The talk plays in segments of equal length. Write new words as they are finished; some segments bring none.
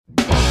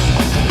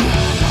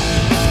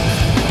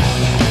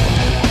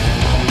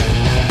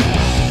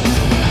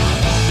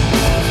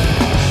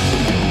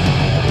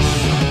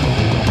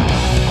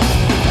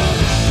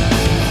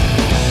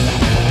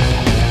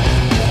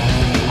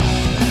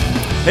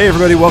Hey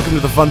everybody, welcome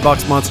to the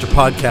Funbox Monster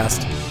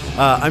Podcast.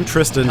 I'm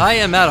Tristan. I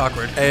am Matt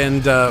Awkward.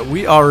 And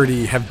we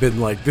already have been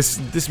like,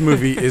 this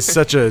movie is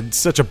such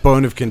a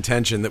bone of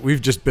contention that we've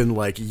just been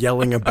like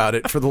yelling about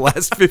it for the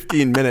last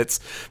 15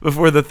 minutes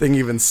before the thing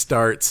even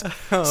starts.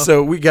 Oh.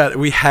 So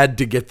we had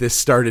to get this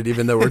started,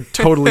 even though we're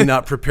totally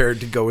not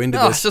prepared to go into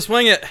this. Let's just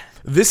wing it.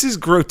 This is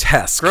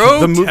Grotesque.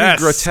 The movie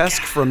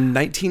Grotesque from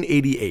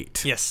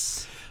 1988.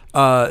 Yes.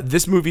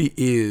 This movie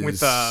is with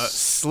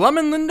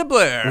slumming Linda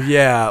Blair.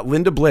 Yeah,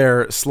 Linda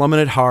Blair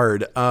slumming it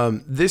hard.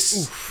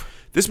 This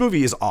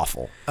movie is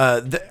awful.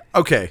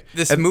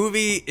 This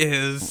movie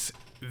is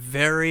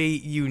very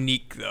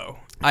unique, though.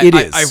 It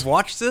is. I've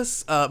watched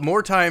this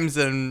more times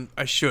than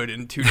I should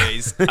in 2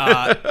 days,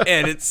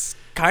 and it's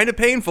kind of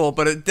painful,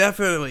 but it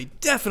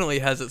definitely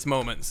has its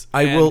moments.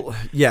 I will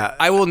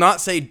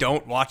not say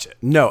don't watch it.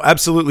 No,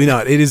 absolutely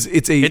not.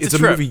 It's a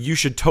movie you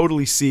should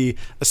totally see,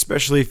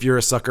 especially if you're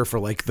a sucker for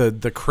like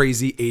the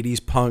crazy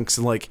 80s punks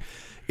and like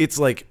it's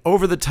like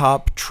over the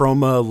top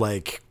trauma,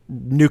 like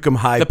Nukem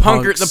High. The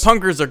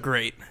punkers are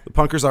great. The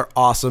punkers are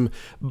awesome,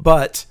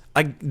 but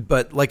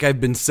like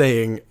I've been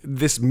saying,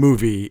 this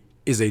movie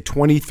is a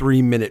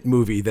 23-minute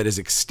movie that is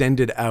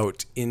extended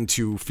out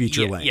into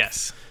feature length.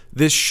 Yes.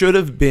 This should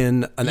have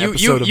been an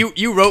episode.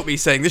 You wrote me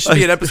saying this should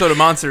be an episode of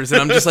Monsters, and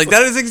I'm just like,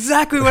 that is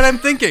exactly what I'm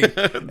thinking.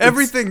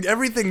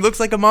 Everything looks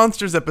like a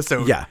Monsters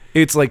episode. Yeah,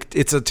 it's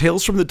a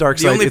Tales from the Dark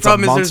Side. The only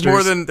problem is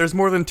there's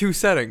more than two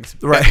settings,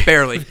 right?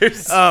 Barely.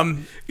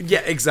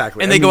 Yeah,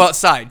 exactly. And they go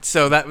outside,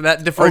 so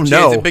that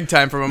differentiates it big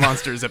time from a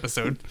Monsters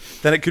episode.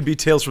 Then it could be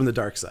Tales from the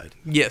Dark Side.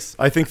 Yes,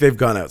 I think they've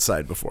gone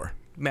outside before.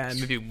 Man,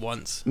 maybe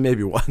once.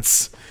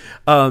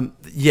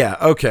 Yeah.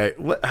 Okay.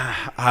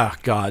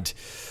 God.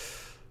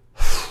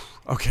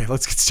 Okay,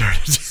 let's get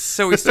started.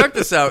 So we start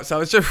this out. So I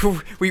was just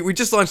we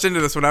just launched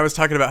into this when I was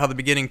talking about how the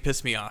beginning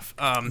pissed me off.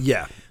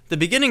 Yeah. The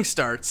beginning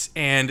starts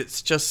and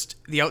it's just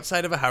the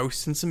outside of a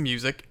house and some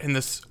music and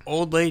this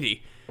old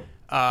lady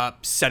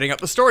setting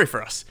up the story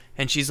for us.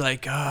 And she's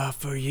like,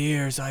 for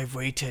years I've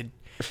waited.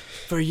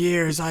 For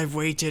years I've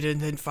waited, and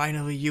then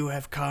finally you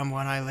have come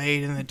when I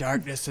laid in the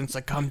darkness and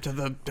succumbed to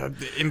the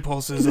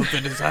impulses of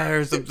the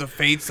desires of the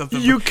fates of the...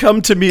 You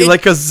come to me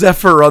like a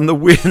zephyr on the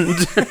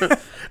wind,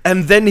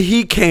 and then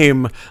he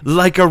came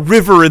like a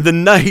river in the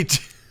night.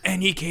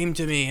 And he came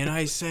to me, and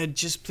I said,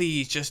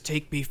 please, just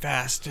take me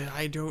fast.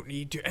 I don't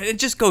need to... And it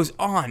just goes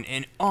on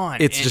and on.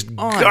 It's just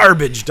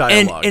garbage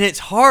dialogue. And it's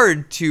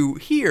hard to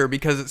hear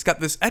because it's got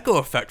this echo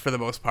effect for the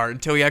most part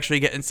until you actually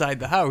get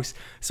inside the house.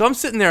 So I'm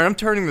sitting there, and I'm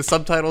turning the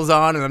subtitles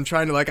on, and I'm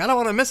trying to, I don't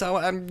want to miss it.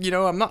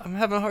 I'm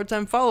having a hard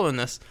time following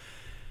this.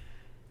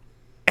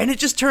 And it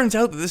just turns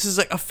out that this is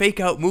like a fake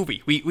out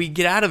movie. We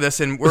get out of this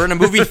and we're in a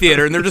movie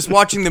theater and they're just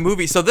watching the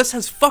movie. So this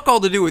has fuck all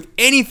to do with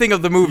anything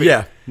of the movie.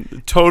 Yeah,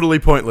 totally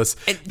pointless.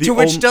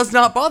 Which does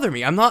not bother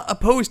me. I'm not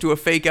opposed to a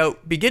fake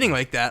out beginning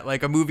like that,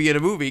 like a movie in a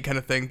movie kind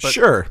of thing. But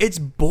sure. It's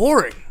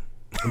boring.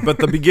 But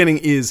the beginning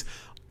is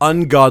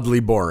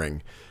ungodly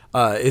boring.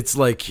 It's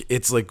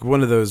like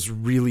one of those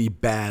really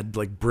bad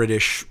like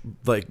British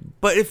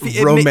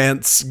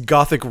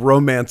gothic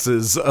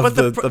romances of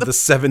the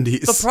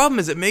 70s. The problem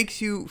is it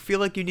makes you feel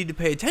like you need to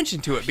pay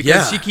attention to it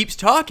because she keeps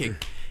talking.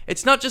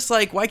 It's not just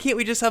like, why can't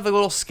we just have a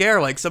little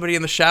scare like somebody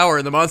in the shower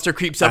and the monster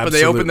creeps up and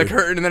they open the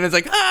curtain and then it's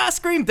like,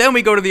 scream. Then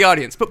we go to the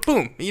audience. But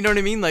boom, you know what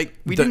I mean? Like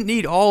we didn't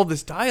need all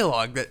this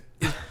dialogue that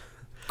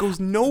goes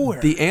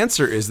nowhere. The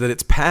answer is that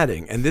it's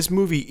padding, and this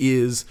movie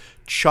is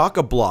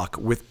chock-a-block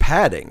with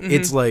padding. Mm-hmm.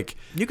 It's like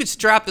you could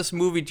strap this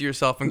movie to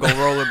yourself and go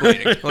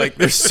rollerblading. Like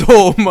there's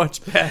so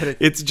much padding.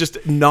 It's just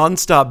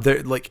nonstop.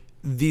 There, like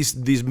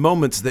these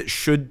moments that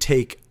should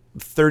take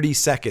 30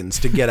 seconds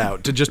to get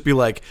out to just be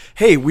like,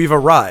 hey, we've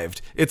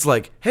arrived. It's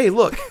like, hey,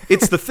 look,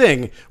 it's the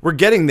thing. We're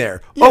getting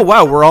there. Yeah. Oh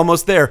wow, we're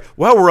almost there.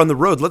 Wow, we're on the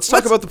road. Let's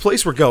talk about the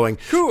place we're going.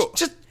 Cool.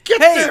 Just get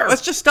there.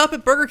 Let's just stop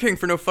at Burger King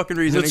for no fucking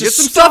reason and get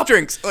some soft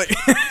drinks. Like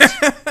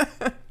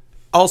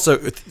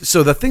Also,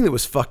 so the thing that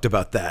was fucked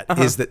about that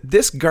is that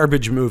this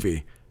garbage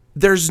movie,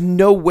 there's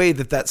no way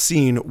that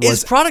scene was...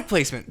 It's product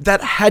placement.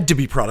 That had to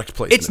be product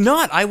placement. It's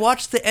not. I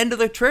watched the end of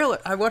the trailer.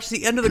 I watched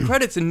the end of the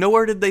credits, and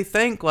nowhere did they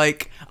thank,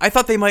 like... I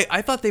thought they might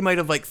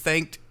have, like,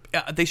 thanked...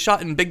 they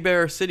shot in Big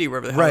Bear City,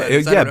 wherever the hell that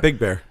is. Yeah, Big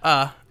Bear.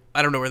 I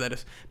don't know where that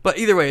is. But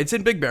either way, it's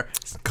in Big Bear.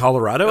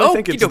 Colorado, I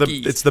think.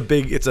 It's a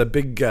big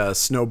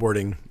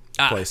snowboarding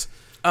place.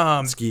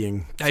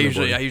 Skiing. I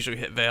usually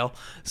hit Vail.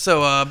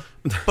 So,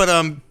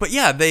 but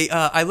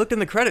yeah, I looked in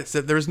the credits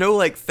that there's no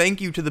like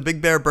thank you to the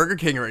Big Bear Burger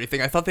King or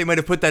anything. I thought they might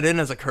have put that in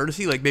as a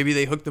courtesy, like maybe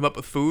they hooked them up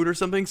with food or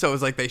something. So it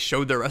was like they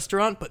showed their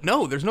restaurant, but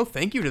no, there's no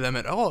thank you to them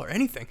at all or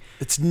anything.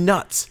 It's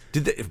nuts.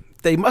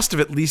 They must have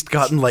at least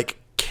gotten like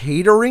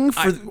catering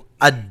for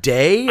a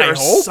day or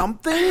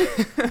something.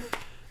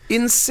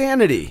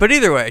 Insanity. But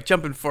either way,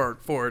 jumping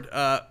forward,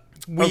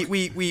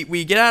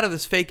 we get out of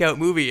this fake out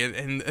movie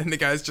and the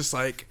guy's just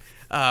like,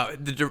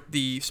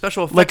 the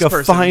special effects Like a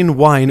person. fine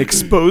wine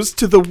exposed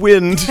to the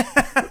wind.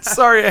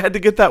 Sorry, I had to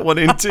get that one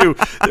in too.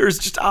 There's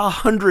just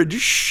 100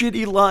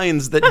 shitty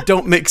lines that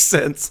don't make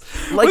sense.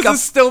 Like Was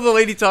this still the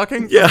lady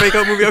talking? yeah, The fake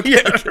out movie? Okay.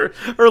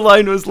 yeah, her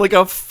line was like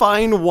a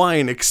fine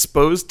wine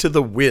exposed to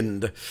the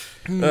wind.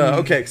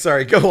 Okay,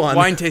 sorry, go on.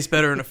 Wine tastes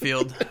better in a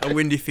field, a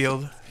windy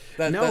field.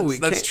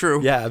 That's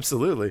true. Yeah,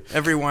 absolutely.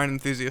 Every wine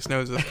enthusiast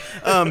knows it.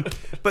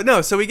 But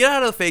no, so we get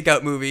out of the fake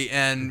out movie,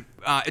 and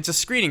it's a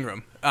screening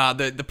room.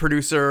 The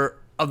producer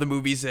of the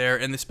movie's there,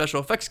 and the special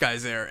effects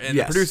guy's there, and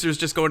Yes. the producer's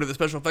just going to the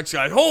special effects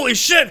guy. Holy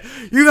shit!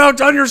 You've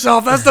outdone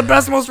yourself. That's the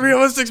best, most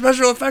realistic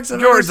special effects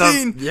I've ever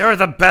seen. You're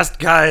the best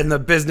guy in the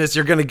business.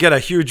 You're gonna get a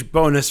huge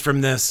bonus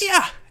from this.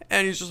 Yeah.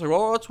 And he's just like,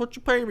 well, that's what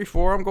you pay me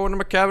for. I'm going to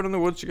my cabin in the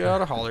woods to get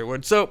out of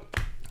Hollywood. So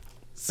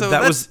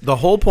That was the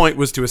whole point,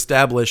 was to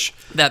establish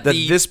That that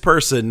the- this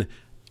person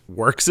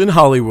works in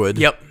Hollywood.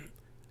 Yep.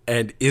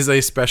 And is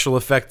a special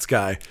effects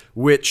guy,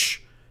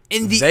 which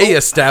In the they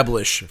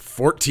establish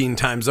 14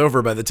 times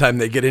over by the time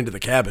they get into the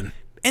cabin.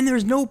 And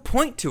there's no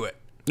point to it.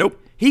 Nope.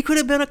 He could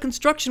have been a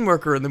construction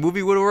worker, and the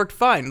movie would have worked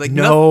fine. Like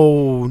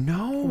No.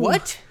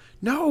 What?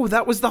 No,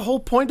 that was the whole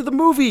point of the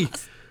movie.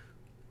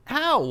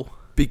 How?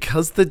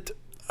 Because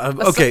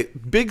okay,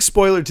 big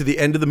spoiler to the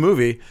end of the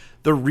movie.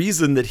 The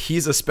reason that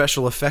he's a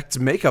special effects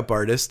makeup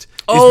artist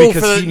Oh, is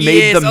because for he made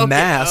yes, the okay.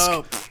 mask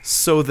Oh.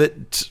 so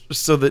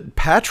that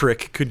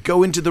Patrick could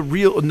go into the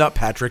real, not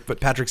Patrick, but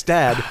Patrick's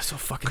dad So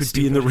fucking could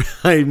be in the.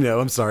 I know.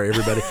 I'm sorry,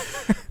 everybody.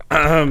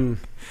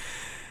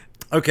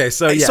 Okay,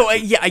 so yeah, So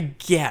I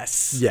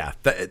guess yeah.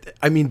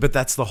 But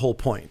that's the whole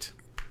point.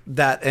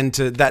 That and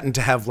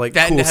to have like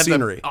that cool and to have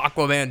scenery. the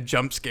Aquaman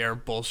jump scare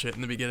bullshit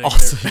in the beginning.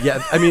 Also,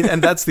 yeah, I mean,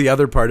 and that's the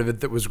other part of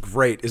it that was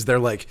great, is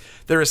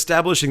they're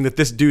establishing that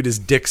this dude is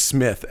Dick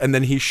Smith, and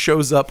then he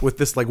shows up with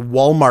this like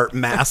Walmart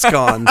mask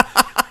on.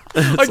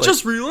 I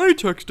just relay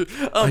texted.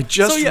 I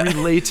just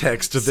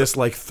relatexed to this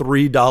like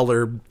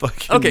 $3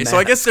 fucking Okay, so I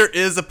mask. guess there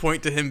is a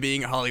point to him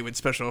being a Hollywood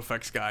special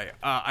effects guy.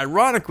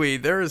 Ironically,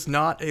 there is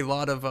not a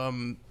lot of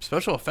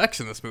special effects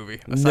in this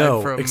movie.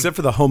 Aside from except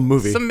for the home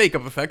movie. some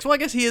makeup effects. Well, I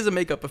guess he is a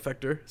makeup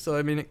effector, so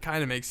I mean, it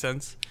kind of makes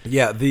sense.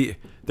 Yeah,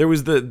 there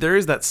is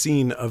that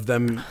scene of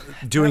them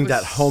doing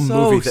that home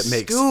so movie that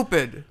makes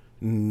stupid.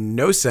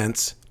 no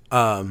sense.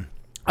 I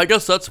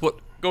guess that's what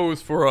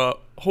goes for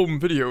home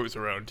videos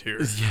around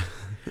here. Yeah.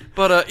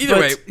 But either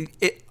way,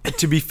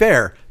 to be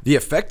fair, the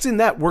effects in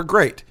that were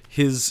great.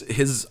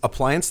 His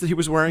appliance that he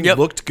was wearing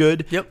looked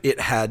good. Yep. It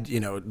had,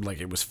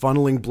 like it was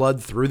funneling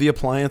blood through the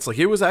appliance. Like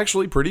it was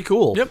actually pretty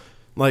cool. Yep.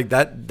 Like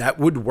that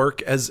would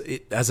work as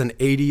an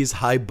 80s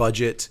high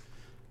budget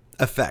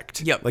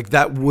effect. Yep. Like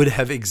that would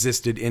have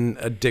existed in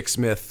a Dick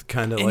Smith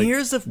kind of and like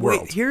here's the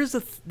world. here's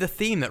the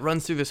theme that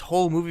runs through this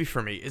whole movie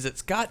for me is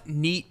it's got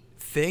neat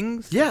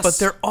things, Yes. but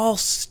they're all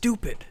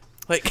stupid.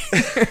 Like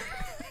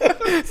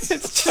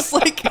it's just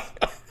like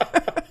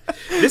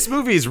This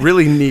movie is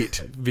really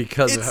neat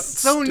because of how it's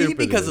so stupid neat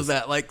because it of is.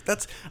 that. Like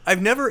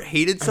I've never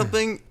hated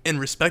something and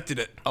respected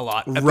it a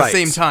lot at Right.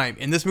 the same time,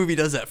 and this movie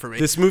does that for me.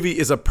 This movie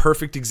is a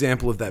perfect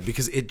example of that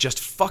because it just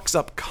fucks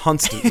up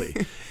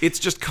constantly. It's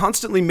just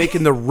constantly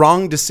making the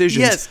wrong decisions,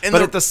 Yes, and but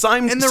the- at the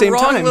same and the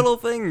wrong time, little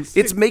things.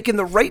 It's making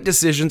the right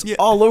decisions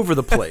all over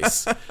the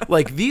place.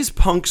 Like these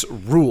punks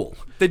rule.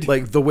 They do.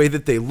 Like the way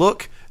that they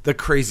look, the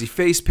crazy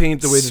face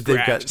paint, the way that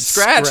they've got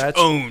Scratch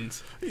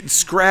owns.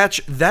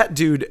 Scratch, that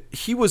dude,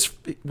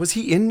 was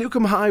he in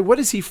Nukem High? What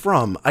is he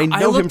from? I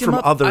know him from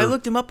other. I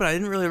looked him up, but I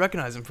didn't really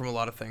recognize him from a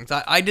lot of things.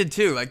 I did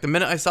too. Like the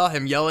minute I saw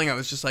him yelling, I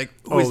was just like,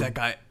 "Who is that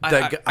guy?"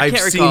 I I've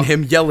can't seen recall.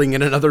 him yelling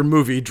in another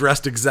movie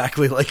dressed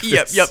exactly like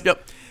this.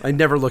 Yep. I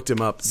never looked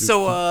him up.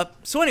 So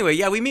anyway,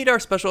 yeah, we meet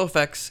our special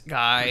effects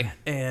guy,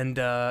 and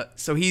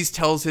so he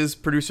tells his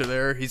producer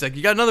there, he's like,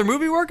 "You got another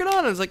movie working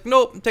on?" I was like,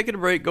 "Nope, I'm taking a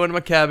break, going to my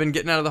cabin,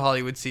 getting out of the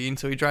Hollywood scene."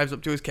 So he drives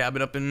up to his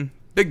cabin up in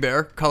Big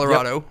Bear,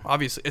 Colorado.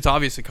 It's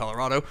obviously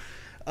Colorado.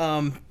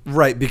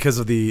 Right, because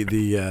of the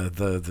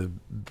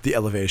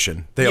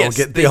elevation. They all Yes,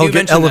 get they do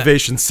mention that.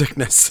 elevation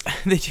sickness.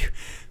 They do,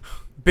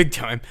 big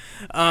time.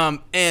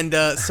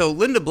 So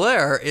Linda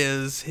Blair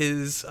is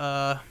his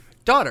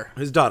daughter.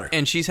 His daughter.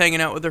 And she's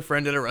hanging out with her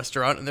friend at a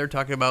restaurant, and they're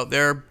talking about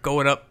they're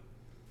going up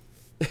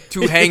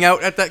to hang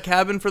out at that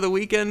cabin for the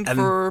weekend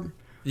for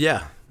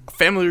Yeah. a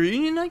family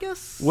reunion, I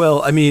guess.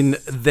 Well, I mean,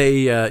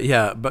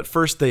 but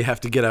first they have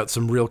to get out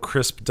some real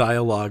crisp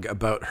dialogue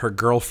about her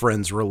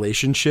girlfriend's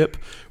relationship,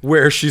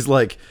 where she's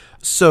like,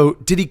 "So,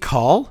 did he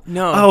call?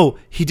 No. Oh,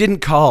 he didn't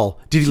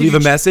call. Did he leave you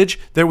a message?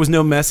 There was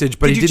no message,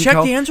 but Did he you didn't check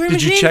call. the answering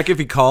Did you machine? check if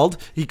he called?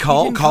 He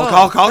called. He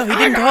didn't Call. No, he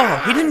didn't call.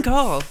 He didn't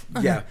call.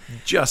 Yeah,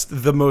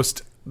 just the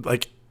most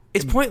like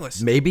It's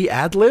pointless. maybe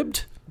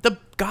ad-libbed. The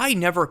guy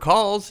never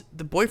calls.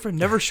 The boyfriend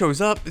never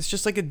shows up. It's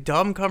just like a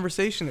dumb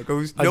conversation that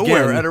goes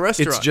nowhere Again, at a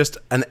restaurant. It's just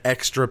an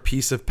extra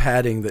piece of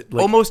padding that like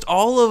Almost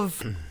all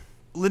of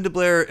Linda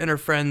Blair and her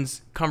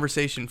friend's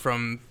conversation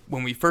from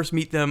when we first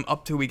meet them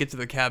up till we get to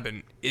the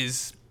cabin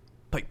is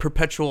like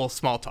perpetual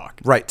small talk.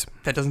 Right.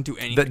 That doesn't do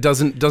anything. That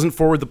doesn't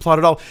forward the plot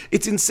at all.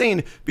 It's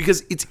insane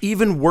because it's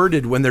even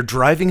worded when they're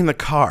driving in the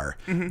car.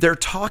 They're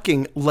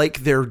talking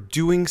like they're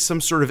doing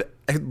some sort of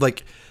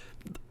like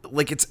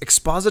it's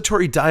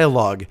expository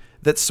dialogue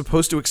that's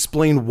supposed to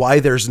explain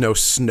why there's no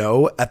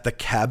snow at the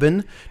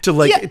cabin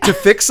to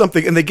fix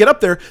something, and they get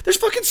up there's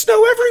fucking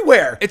snow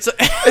everywhere. And so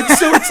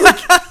it's like,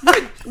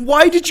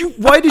 why did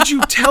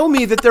you tell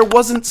me that there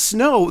wasn't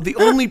snow? The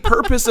only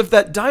purpose of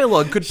that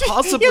dialogue could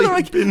possibly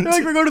have been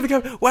we're going to the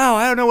cabin. Wow,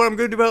 I don't know what I'm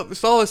going to do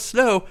about all this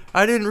snow.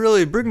 I didn't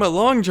really bring my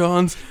long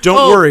johns.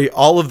 Don't worry,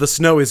 all of the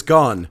snow is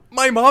gone.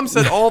 My mom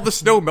said all the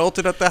snow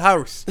melted at the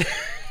house.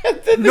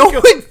 No,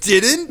 it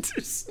didn't.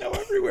 There's snow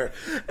everywhere.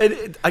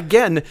 And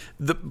again,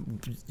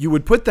 you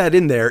would put that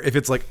in there if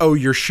it's like, oh,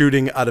 you're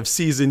shooting out of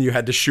season. You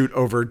had to shoot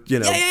over, Yeah,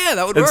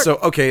 that would and work. So,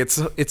 okay,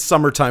 it's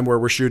summertime where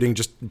we're shooting.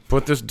 Just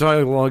put this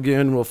dialogue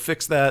in. We'll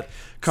fix that.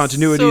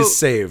 Continuity is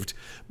saved.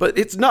 But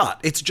it's not.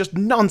 It's just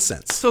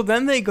nonsense. So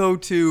then they go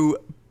to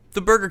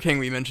the Burger King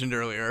we mentioned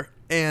earlier.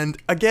 And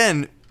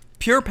again,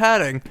 pure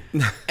padding,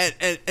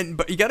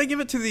 but you got to give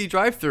it to the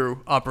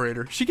drive-through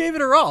operator. She gave it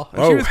her all.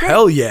 And she was great.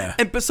 Hell yeah!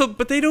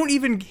 But they don't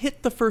even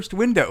hit the first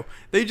window.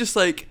 They just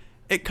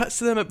it cuts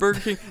to them at Burger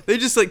King. They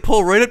just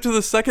pull right up to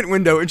the second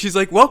window, and she's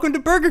like, "Welcome to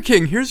Burger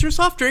King. Here's your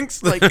soft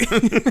drinks."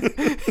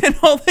 And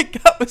all they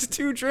got was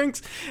 2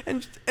 drinks,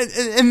 and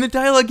the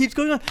dialogue keeps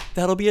going on.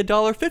 That'll be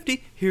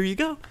 $1.50. Here you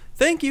go.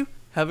 Thank you.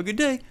 Have a good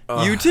day.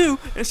 You too.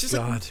 And it's just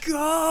like,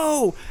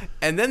 go.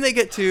 And then they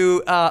get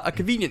to a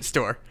convenience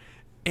store,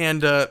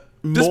 and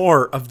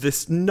more of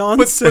this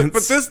nonsense.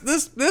 But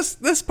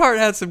this part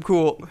had some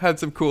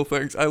cool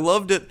things. I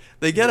loved it.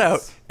 They get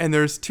out, and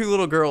there's 2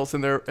 little girls,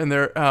 and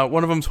they're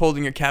one of them's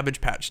holding a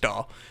Cabbage Patch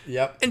doll.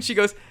 Yep. And she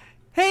goes,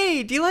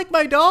 "Hey, do you like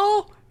my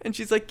doll?" And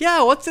she's like,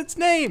 "Yeah. What's its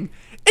name?"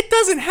 "It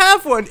doesn't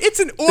have one. It's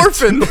an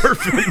orphan." It's an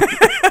orphan.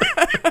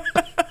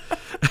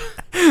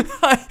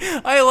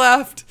 I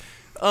laughed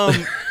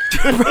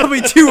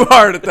probably too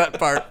hard at that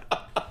part.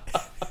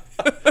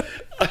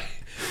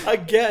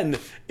 Again,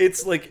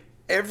 it's like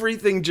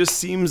everything just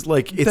seems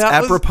like it's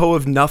apropos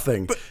of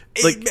nothing.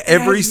 Like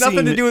every has scene,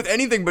 nothing to do with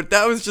anything. But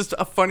that was just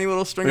a funny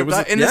little string of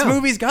dialogue. And this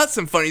movie's got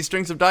some funny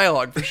strings of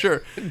dialogue for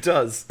sure. It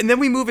does. And then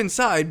we move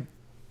inside.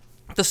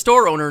 The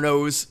store owner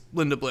knows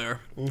Linda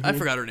Blair. I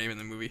forgot her name in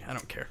the movie. I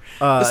don't care.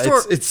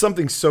 It's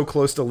something so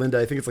close to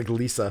Linda. I think it's like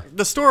Lisa.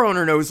 The store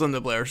owner knows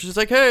Linda Blair. She's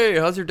like, "Hey,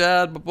 how's your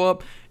dad?" Blah,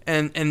 blah.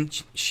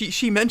 And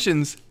she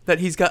mentions that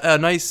he's got a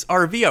nice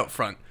RV out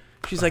front.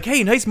 She's like,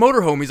 "Hey, nice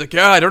motorhome." He's like,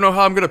 "Yeah, I don't know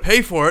how I'm going to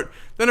pay for it."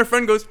 Then her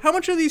friend goes, "How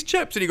much are these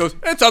chips?" And he goes,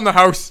 "It's on the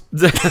house."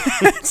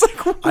 It's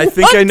like, what? I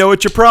think I know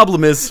what your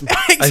problem is.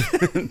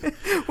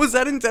 Was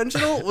that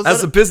intentional?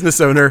 As a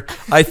business owner,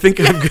 I think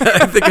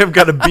I've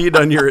got a beat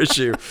on your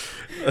issue.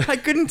 I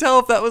couldn't tell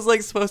if that was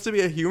supposed to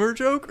be a humor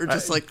joke or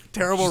just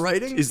terrible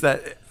writing. Is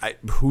that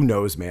who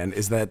knows, man?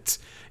 Is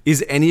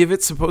any of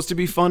it supposed to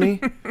be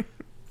funny?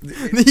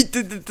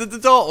 The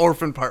doll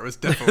orphan part was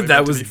definitely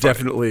that was funny.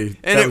 Definitely,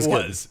 and that it was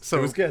was good. so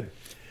it was good.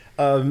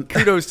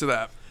 Kudos to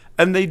that.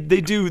 And they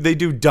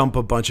do dump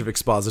a bunch of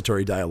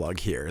expository dialogue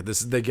here.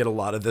 They get a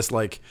lot of this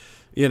when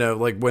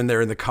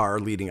they're in the car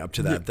leading up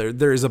to that.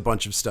 There is a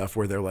bunch of stuff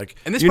where they're like,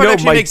 and this part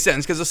actually makes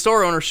sense because the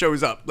store owner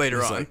shows up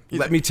later on.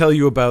 Let me tell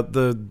you about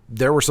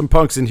there were some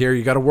punks in here.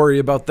 You got to worry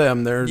about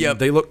them.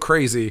 They look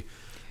crazy.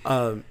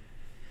 And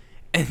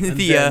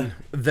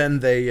then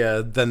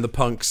the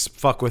punks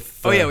fuck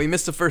with. We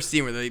missed the first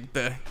scene where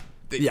they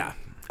yeah.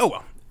 Oh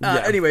well.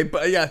 Anyway,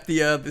 but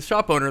the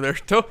shop owner there.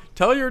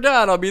 Tell your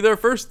dad I'll be there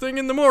first thing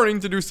in the morning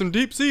to do some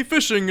deep sea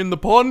fishing in the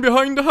pond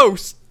behind the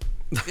house.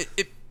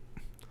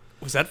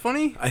 Was that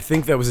funny? I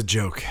think that was a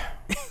joke.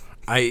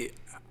 I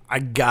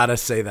gotta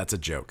say that's a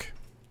joke.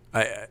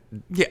 I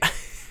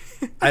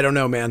don't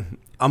know, man.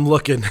 I'm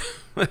looking.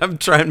 I'm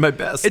trying my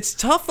best. It's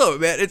tough though,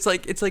 man. It's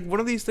like one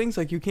of these things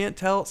you can't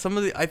tell.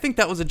 I think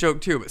that was a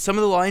joke too, but some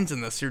of the lines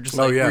in this, you're just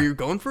were you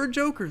going for a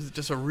joke or is it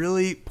just a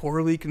really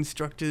poorly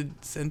constructed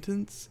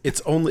sentence?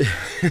 It's only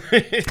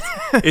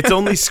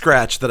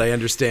Scratch that I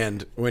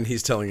understand when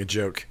he's telling a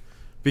joke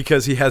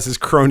because he has his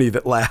crony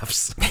that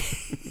laughs.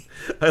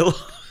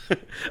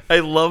 I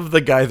love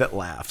the guy that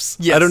laughs.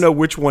 Yes. I don't know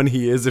which one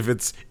he is, if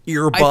it's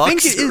Earbox. I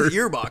think it is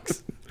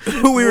Earbox.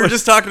 Who we were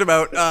just talking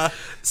about.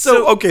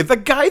 Okay, the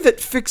guy that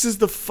fixes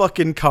the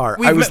fucking car.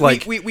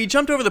 We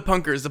jumped over the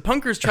punkers. The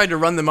punkers tried to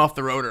run them off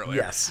the road earlier.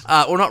 Yes.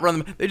 Or not run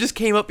them. They just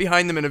came up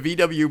behind them in a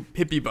VW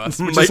hippie bus,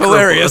 which is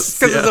hilarious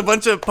because there's a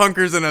bunch of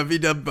punkers in a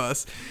VW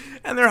bus.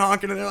 And they're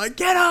honking and they're like,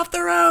 "Get off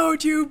the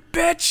road, you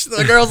bitch!"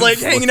 The girl's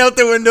hanging out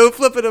the window,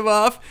 flipping him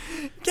off.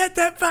 "Get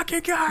that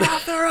fucking car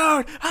off the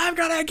road! I'm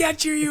gonna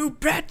get you, you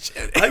bitch!"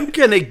 I'm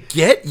gonna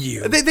get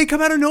you. They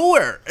come out of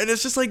nowhere, and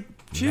it's just like,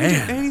 she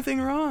didn't do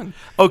anything wrong.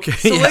 Okay.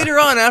 So later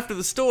on, after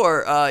the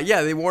store,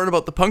 they warn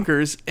about the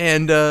punkers,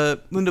 and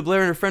Linda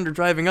Blair and her friend are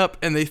driving up,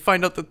 and they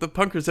find out that the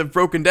punkers have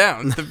broken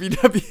down. The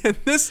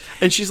VW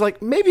and she's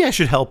like, maybe I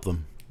should help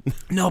them.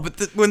 No,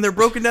 but when they're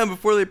broken down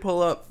before they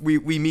pull up, we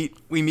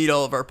meet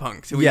all of our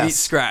punks. And we meet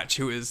Scratch,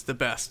 who is the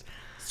best.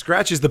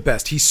 Scratch is the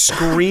best. He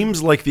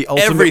screams like the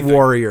Ultimate Everything.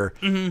 Warrior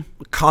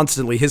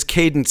constantly. His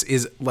cadence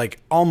is like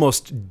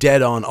almost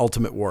dead on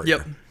Ultimate Warrior.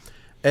 Yep.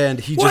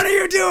 And he What just are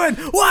you doing?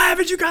 Why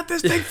haven't you got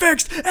this thing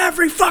fixed?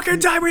 Every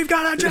fucking time we've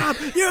got a job,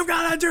 you've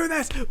got to do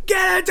this.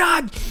 Get it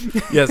done.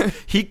 yes,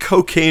 he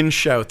cocaine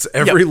shouts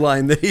every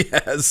line that he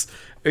has.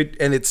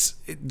 And it's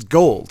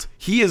gold.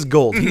 He is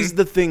gold. He's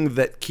the thing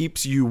that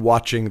keeps you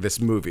watching this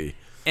movie.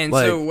 And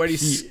Like, so what he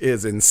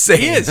is insane.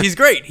 He is. He's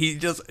great.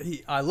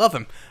 I love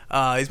him.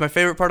 He's my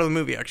favorite part of the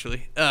movie,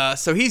 actually.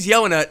 So he's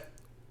yelling at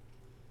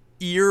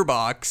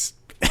Earbox.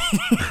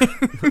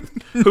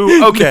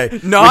 Who? Okay,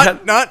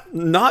 Not Gearbox.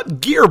 Not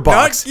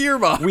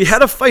Gearbox. We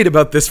had a fight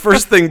about this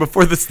first thing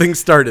before this thing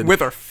started.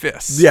 with our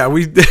fists. Yeah,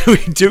 we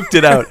duked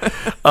it out.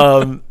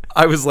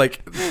 I was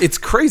like, it's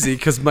crazy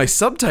because my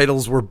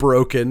subtitles were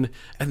broken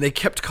and they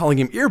kept calling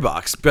him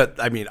Earbox. But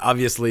I mean,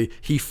 obviously,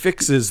 he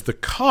fixes the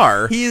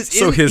car,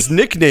 so his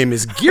nickname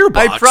is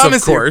Gearbox. I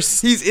promise of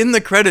course. you, he's in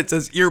the credits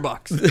as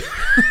Earbox.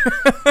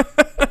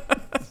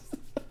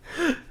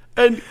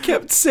 And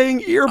kept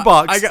saying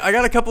Earbox. I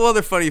got a couple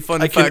other fun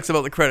facts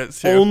about the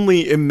credits too.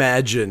 Only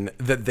imagine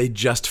that they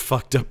just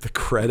fucked up the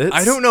credits.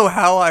 I don't know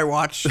how I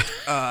watched,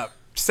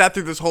 sat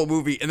through this whole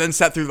movie and then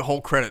sat through the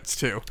whole credits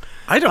too.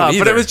 I don't either.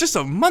 But it was just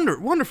a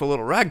wonderful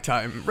little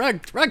ragtime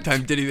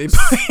ditty they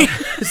played.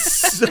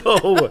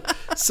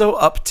 so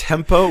up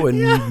tempo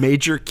and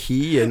major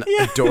key and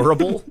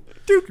adorable.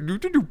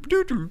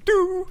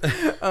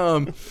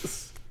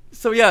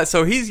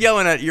 So he's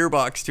yelling at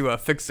Earbox to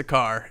fix the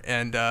car,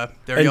 and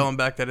they're yelling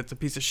back that it's a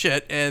piece of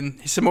shit.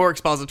 And some more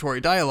expository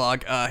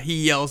dialogue.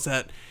 He yells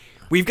at,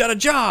 "We've got a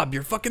job.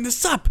 You're fucking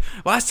this up.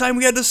 Last time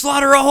we had to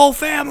slaughter a whole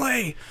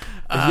family."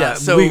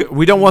 So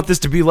we don't want this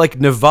to be like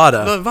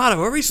Nevada,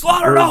 where we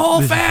slaughtered a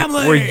whole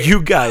family. where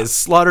you guys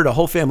slaughtered a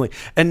whole family.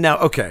 And now,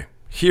 okay,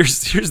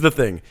 here's the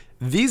thing: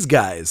 these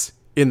guys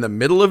in the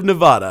middle of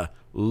Nevada,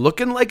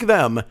 looking like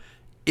them,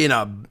 in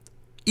a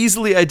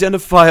easily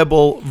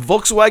identifiable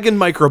Volkswagen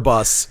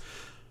microbus,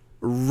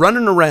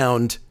 running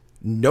around.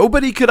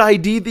 Nobody could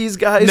ID these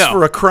guys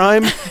for a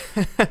crime.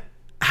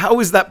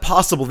 How is that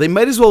possible? They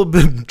might as well have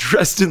been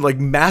dressed in like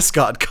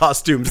mascot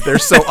costumes. They're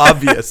so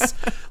obvious.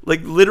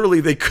 Like literally,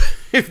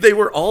 if they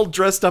were all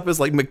dressed up as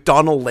like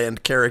McDonald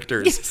Land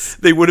characters,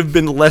 they would have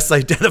been less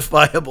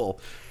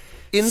identifiable.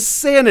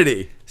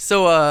 Insanity.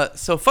 So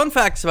fun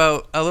facts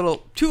about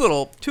two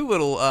little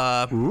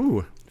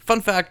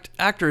fun fact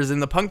actors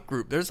in the punk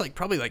group. There's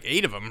probably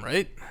 8 of them,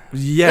 right?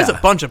 Yeah. There's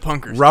a bunch of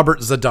punkers. Robert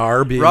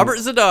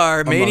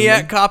Zadar,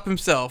 Maniac Cop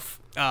himself,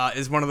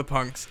 is one of the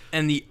punks,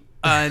 and the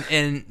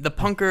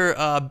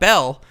punker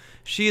Belle,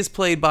 she is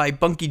played by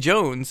Bunky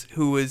Jones,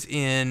 who was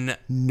in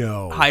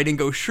Hide and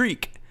Go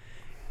Shriek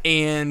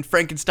and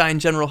Frankenstein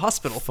General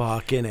Hospital.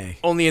 Fucking A.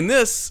 Only in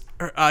this,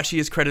 she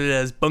is credited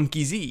as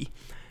Bunky Z.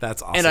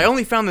 That's awesome. And I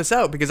only found this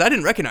out because I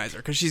didn't recognize her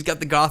because she's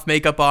got the goth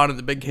makeup on and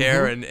the big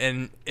hair,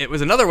 and it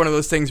was another one of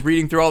those things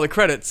reading through all the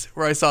credits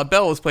where I saw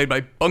Belle was played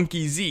by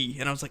Bunky Z,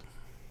 and I was like,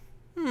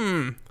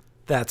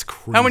 That's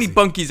crazy. how many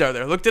Bunkies are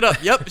there? Looked it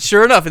up. Yep,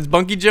 sure enough, it's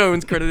Bunky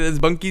Jones credited as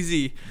Bunky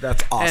Z.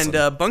 That's awesome.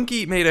 And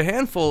Bunky made a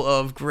handful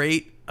of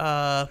great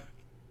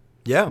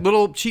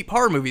little cheap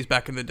horror movies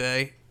back in the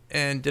day,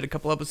 and did a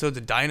couple episodes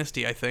of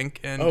Dynasty, I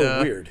think. And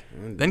weird.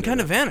 Then kind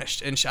of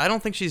vanished, and I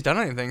don't think she's done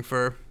anything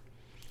for...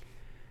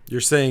 You're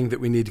saying that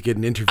we need to get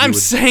an interview I'm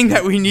with saying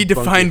that we need to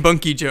Bunky. find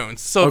Bunky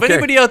Jones. So if Okay.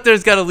 anybody out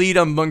there's got a lead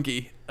on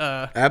Bunky,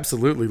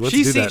 Absolutely. Let's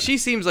do that. She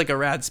seems like a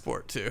rad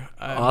sport too.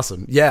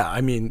 Awesome. Yeah,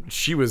 I mean,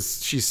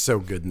 she's so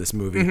good in this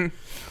movie.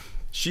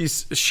 She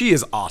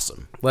is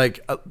awesome.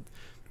 Like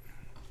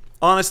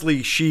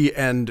honestly, she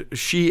and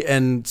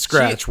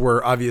Scratch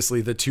were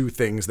obviously the two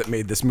things that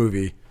made this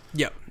movie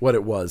what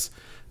it was.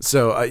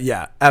 So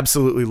yeah,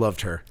 absolutely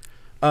loved her.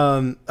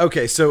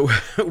 Okay, so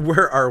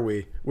where are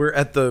we? We're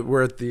at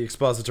the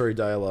expository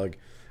dialogue.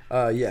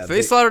 So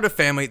they slaughtered a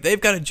family.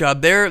 They've got a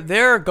job.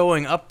 They're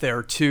going up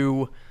there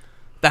to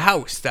the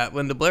house that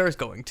Linda Blair is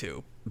going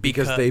to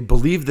because they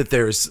believe that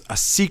there's a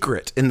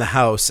secret in the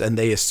house, and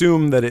they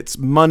assume that it's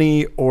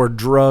money or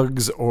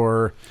drugs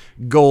or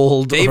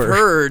gold. They've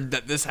heard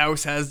that this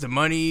house has the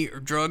money or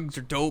drugs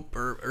or dope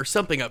or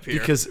something up here.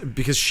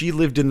 Because she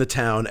lived in the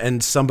town,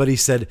 and somebody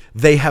said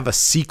they have a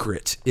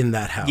secret in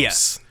that house.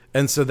 Yes.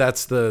 And so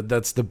that's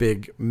the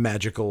big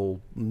magical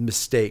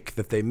mistake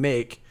that they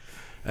make,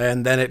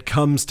 and then it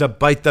comes to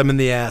bite them in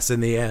the ass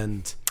in the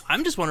end.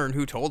 I'm just wondering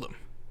who told them.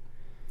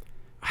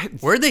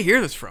 Where'd they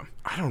hear this from?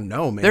 I don't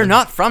know, man. They're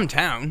not from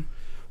town.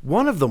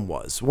 One of them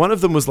was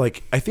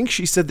like, I think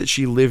she said that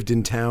she lived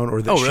in town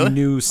or that really? she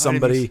knew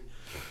somebody.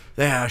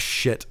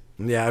 Shit.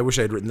 Yeah, I wish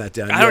I had written that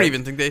down. I don't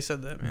even think they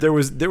said that, man.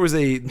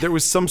 There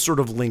was some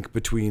sort of link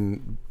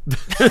between.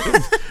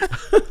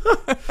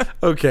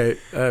 Okay,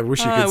 I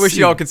wish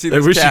y'all could see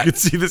this cat. I wish you could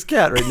see this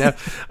cat right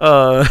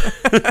now.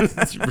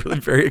 It's really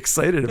very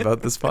excited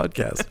about this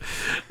podcast.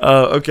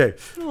 Okay.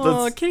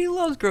 Kitty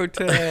loves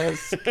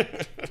grotesque.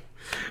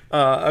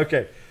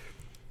 Okay.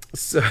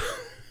 So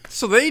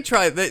So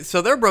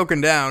so they're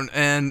broken down,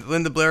 and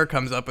Linda Blair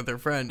comes up with her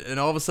friend, and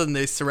all of a sudden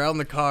they surround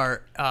the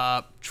car,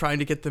 trying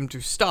to get them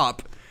to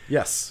stop.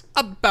 Yes.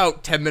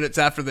 About 10 minutes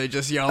after they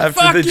just yell, After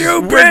 "Fuck they you,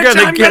 just, bitch! "We're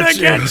gonna I'm get gonna you."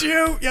 get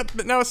you!" Yep.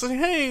 But now it's like,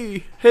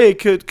 hey. Hey,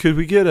 could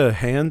we get a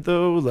hand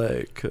though?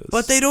 Like, 'cause...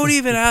 But they don't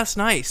even ask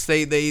nice.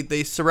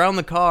 They surround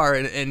the car,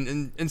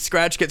 and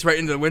Scratch gets right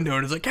into the window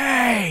and is like,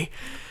 "Hey,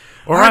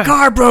 our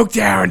car broke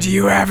down. Do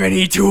you have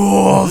any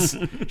tools?"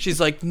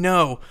 She's like,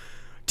 "No.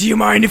 Do you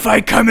mind if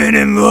I come in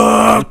and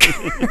look?"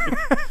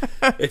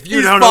 If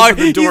you don't open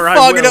the door, I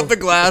will. He's fogging up the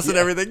glass and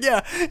everything.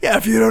 Yeah.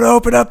 If you don't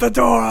open up the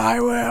door, I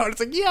will. And it's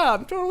like, yeah,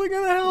 I'm totally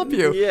gonna help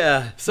you.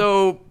 Yeah.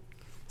 So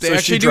they So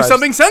actually she do drives-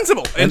 something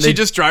sensible, and they she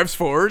just drives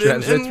forward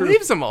and right through.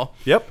 leaves them all.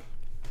 Yep.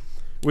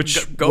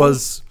 Which Go.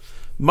 was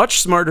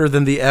much smarter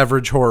than the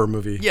average horror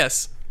movie.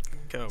 Yes.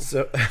 Go.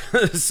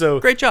 So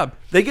Great job.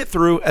 they get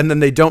through, and then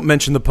they don't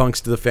mention the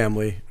punks to the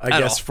family. I At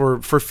guess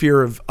all. for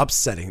fear of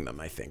upsetting them.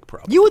 I think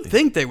probably. You would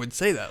think they would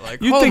say that,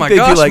 like, You'd "Oh think my they'd be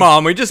gosh, like-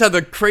 Mom, we just had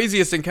the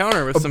craziest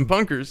encounter with some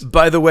punkers."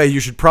 By the way, you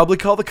should probably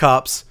call the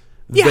cops.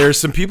 Yeah. There's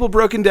some people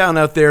broken down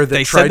out there that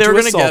They tried said they to were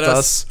going to assault get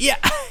us.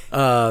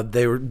 Yeah.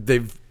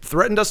 They've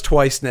threatened us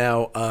twice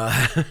now.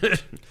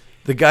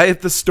 The guy at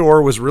the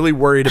store was really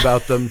worried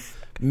about them.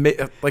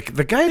 Like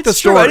the guy at the It's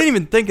true. store, I didn't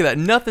even think of that.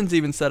 Nothing's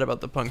even said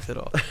about the punks at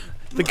all.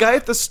 the guy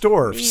at the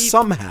store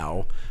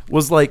somehow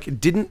was like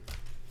didn't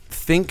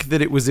think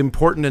that it was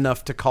important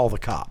enough to call the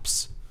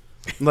cops.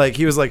 Like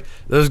he was like,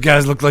 those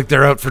guys look like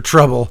they're out for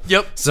trouble.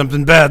 Yep.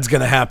 Something bad's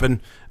gonna happen.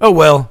 Oh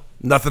well,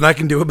 nothing I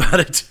can do about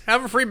it.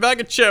 Have a free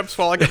bag of chips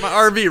while I get my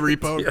RV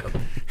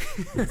repoed.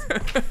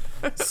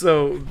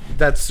 So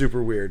that's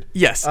super weird.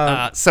 Yes.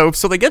 So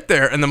they get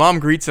there, and the mom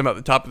greets them at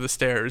the top of the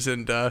stairs,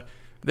 and they're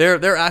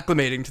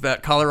acclimating to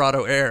that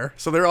Colorado air.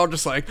 So they're all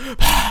just like,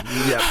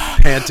 Yeah,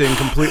 panting,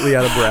 completely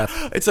out of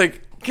breath. it's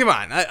like, come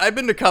on, I've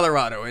been to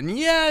Colorado, and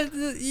yeah,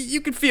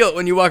 you can feel it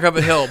when you walk up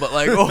a hill, but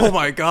like, oh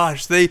my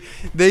gosh, they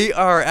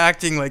are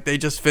acting like they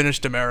just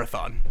finished a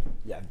marathon.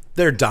 Yeah,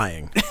 they're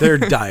dying. They're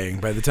dying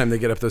by the time they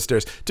get up those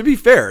stairs. To be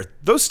fair,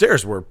 those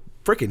stairs were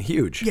freaking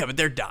huge. Yeah, but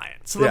they're dying.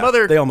 So Yeah, the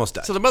mother, they almost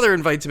died. So the mother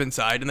invites them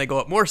inside, and they go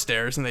up more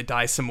stairs, and they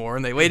die some more,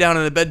 and they lay down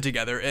in the bed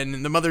together.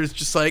 And the mother's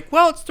just like,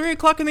 "Well, it's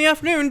 3:00 in the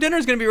afternoon.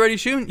 Dinner's gonna be ready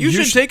soon. You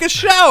should take a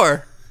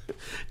shower."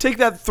 Take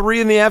that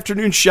 3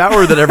 p.m.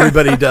 shower that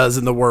everybody does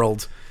in the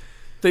world.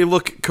 They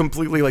look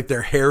completely like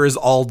their hair is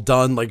all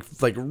done, like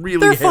really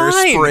They're fine.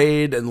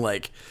 hairsprayed, and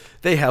like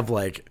they have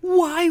like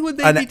Why would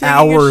they be an taking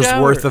hour's a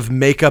shower? worth of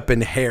makeup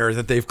and hair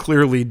that they've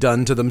clearly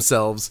done to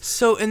themselves.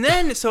 So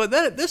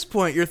at this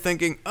point, you're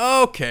thinking,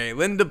 okay,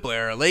 Linda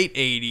Blair, late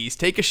 80s,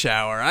 take a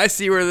shower. I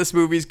see where this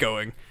movie's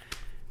going.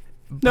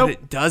 But Nope.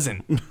 it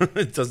doesn't.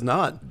 It does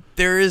not.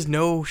 There is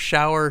no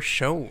shower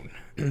shown,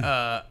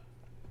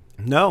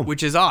 No.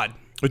 which is odd.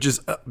 Which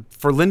is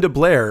for Linda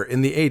Blair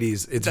in the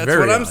 80s, it's That's very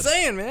what I'm odd.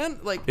 saying, man.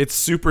 Like, It's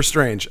super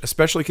strange,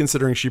 especially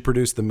considering she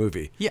produced the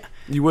movie. yeah,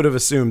 You would have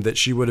assumed that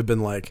she would have been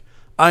like,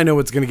 I know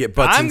what's going to get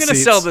butts I'm in gonna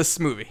seats. sell this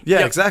movie. Yeah,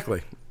 Yep.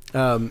 exactly.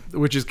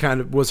 Which is kind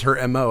of was her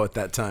MO at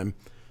that time.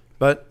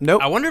 But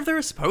nope. I wonder if they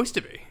were supposed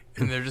to be,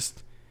 and they're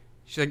just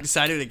she like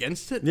decided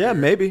against it. Yeah,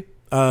 maybe.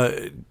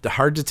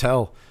 Hard to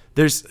tell.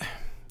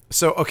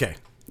 Okay,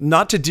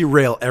 not to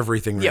derail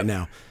everything right Yep.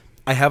 now.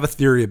 I have a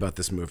theory about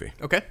this movie.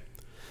 Okay.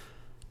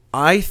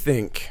 I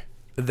think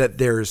that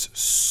there's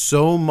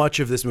so much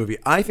of this movie.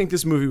 I think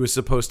this movie was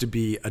supposed to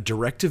be a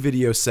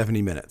direct-to-video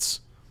 70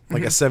 minutes,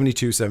 like a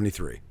 72,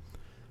 73.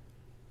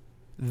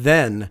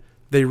 Then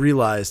they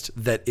realized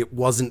that it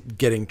wasn't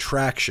getting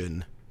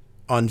traction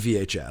on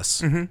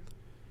VHS.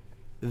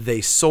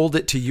 They sold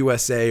it to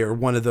USA or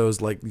one of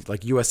those like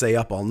USA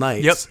Up All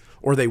Nights, Yep.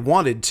 or they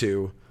wanted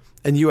to,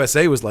 and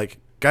USA was like,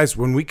 guys,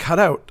 when we cut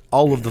out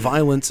all of the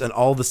violence and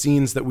all the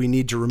scenes that we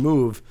need to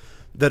remove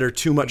that are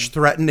too much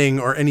threatening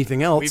or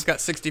anything else, We've got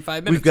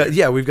 65 minutes.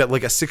 we've got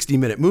like a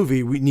 60-minute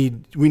movie. We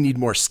need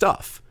more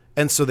stuff.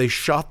 And so they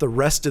shot the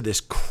rest of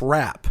this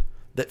crap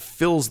that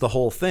fills the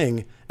whole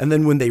thing. And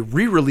then when they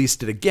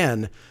re-released it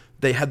again,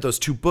 they had those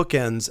two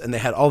bookends and they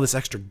had all this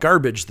extra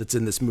garbage that's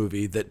in this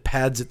movie that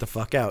pads it the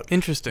fuck out.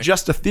 Interesting.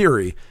 Just a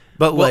theory.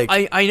 But Well,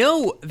 like I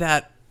know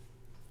that,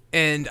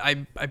 and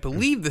I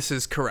believe this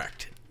is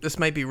correct. This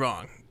might be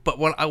wrong, but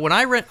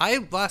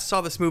I last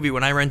saw this movie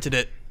when I rented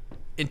it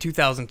in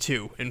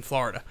 2002 in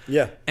Florida.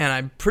 Yeah. And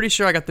I'm pretty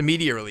sure I got the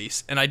media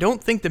release, and I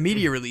don't think the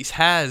media release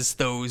has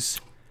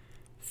those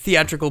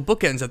theatrical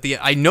bookends at the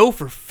end. I know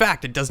for a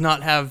fact it does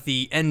not have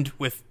the end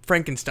with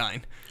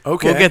Frankenstein.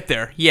 Okay. We'll get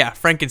there. Yeah,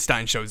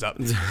 Frankenstein shows up.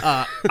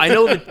 I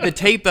know that the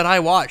tape that I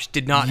watched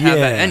did not have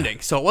that Yeah. ending.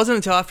 So it wasn't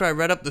until after I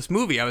read up this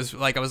movie, I was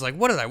like,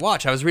 what did I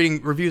watch? I was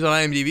reading reviews on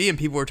IMDb and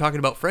people were talking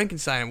about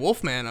Frankenstein and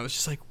Wolfman. I was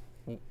just like,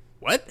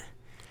 what?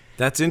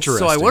 that's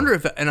interesting. So I wonder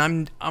if, and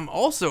I'm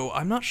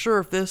not sure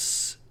if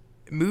this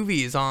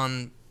movie is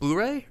on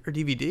Blu-ray or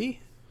DVD.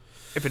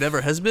 if it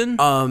ever has been.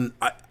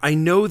 I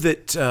know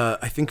that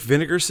I think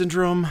Vinegar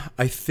Syndrome.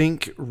 I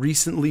think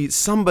recently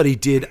somebody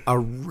did a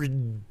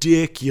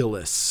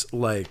ridiculous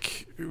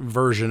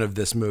version of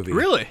this movie.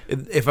 Really?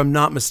 If I'm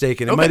not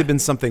mistaken, it might have been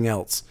something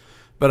else.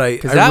 But I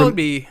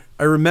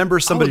remember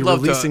somebody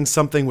releasing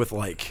something with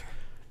it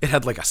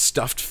had a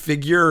stuffed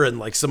figure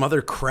and some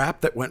other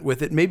crap that went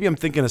with it. Maybe I'm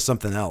thinking of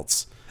something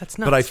else. That's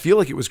nuts. But I feel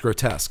like it was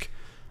grotesque.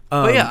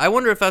 But yeah, I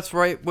wonder if that's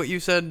right what you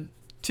said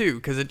too,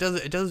 because it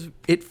does.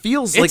 It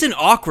feels it's an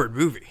awkward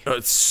movie.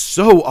 It's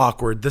so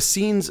awkward. The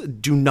scenes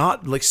do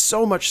not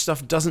so much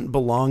stuff doesn't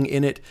belong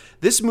in it.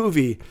 This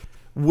movie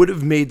would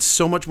have made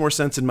so much more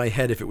sense in my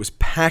head if it was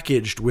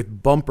packaged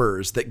with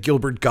bumpers that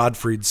Gilbert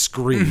Gottfried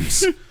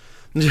screams.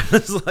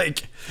 Just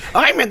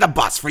I'm in the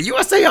bus for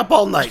USA Up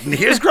All Night, and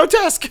here's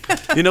Grotesque.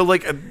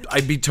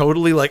 I'd be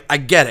totally I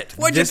get it.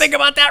 What'd you think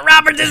about that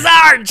Robert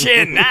Dizard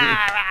chin?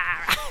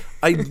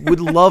 I would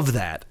love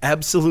that.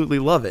 Absolutely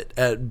love it.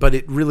 But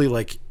it really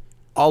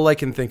all I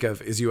can think of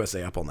is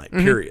USA Up All Night.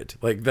 Period.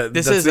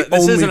 This is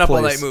an Up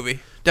All Night movie.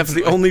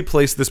 Definitely the only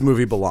place this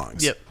movie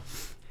belongs. Yep.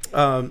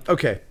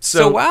 Okay.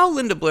 So while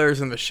Linda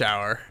Blair's in the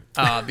shower,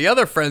 the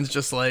other friend's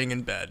just laying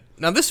in bed.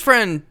 Now this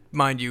friend,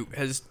 mind you,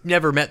 has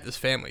never met this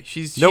family.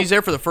 She's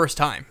there for the first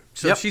time.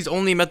 So she's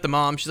only met the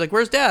mom. She's like,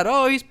 "Where's Dad?"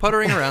 "Oh, he's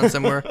puttering around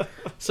somewhere."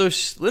 So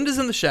Linda's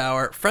in the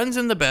shower, friend's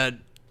in the bed,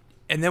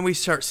 and then we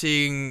start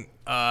seeing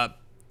the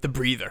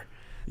breather.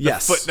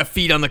 The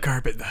feet on the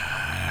carpet.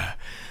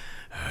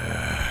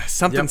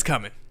 Something's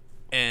coming.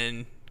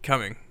 And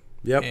coming.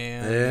 Yep.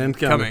 And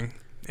coming.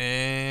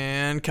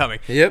 And coming.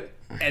 Yep.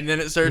 And then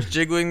it starts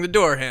jiggling the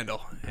door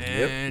handle.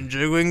 And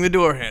jiggling the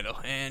door handle.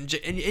 And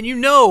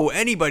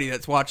anybody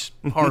that's watched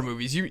horror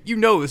movies, you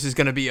know this is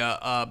going to be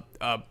a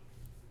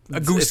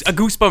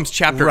Goosebumps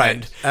chapter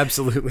end.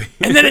 Absolutely.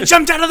 And then it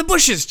jumped out of the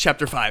bushes,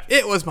 chapter 5.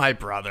 It was my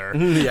brother.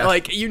 Yeah.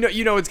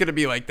 You know it's gonna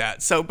be like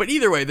that. So, but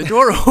either way, the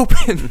door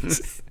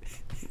opens,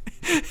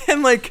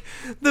 and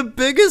the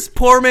biggest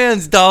poor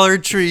man's Dollar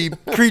Tree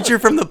creature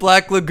from the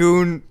Black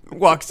Lagoon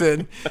walks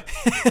in,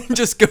 and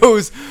just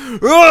goes,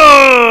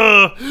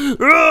 "Rah!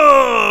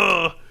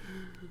 Rah!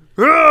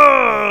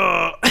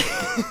 Rah!"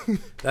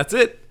 That's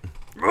it.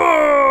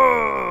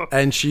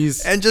 And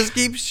just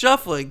keeps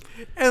shuffling.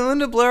 And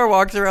Linda Blair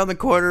walks around the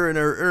corner in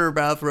her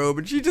bathrobe,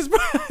 and she just, I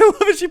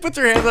love it, she puts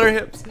her hands on her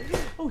hips.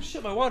 Oh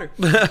shit, my water.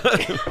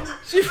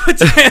 She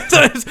puts her hands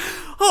on her hips.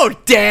 "Oh,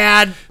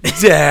 Dad.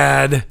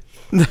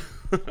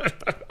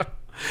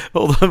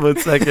 Hold on 1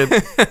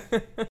 second.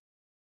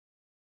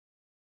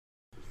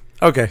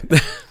 Okay.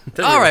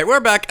 All right,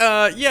 we're back.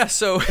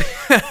 So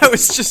I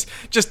was just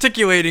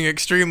gesticulating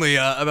extremely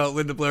about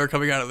Linda Blair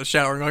coming out of the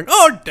shower and going,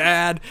 "Oh,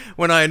 Dad,"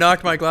 when I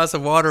knocked my glass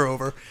of water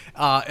over,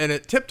 and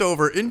it tipped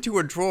over into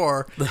a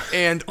drawer,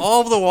 and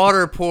all of the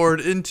water poured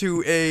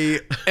into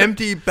a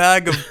empty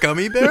bag of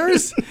gummy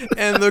bears,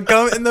 and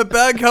the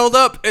bag held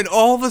up, and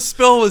all the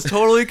spill was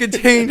totally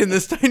contained in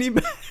this tiny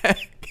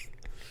bag.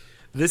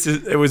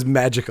 It was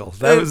magical.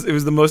 It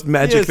was the most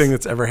magic thing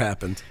that's ever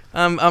happened.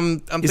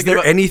 Is there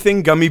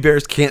anything gummy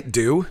bears can't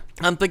do?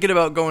 I'm thinking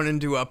about going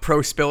into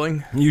pro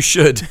spilling. You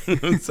should.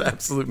 It's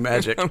absolute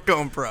magic. I'm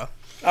going pro.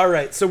 All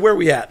right, so where are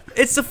we at?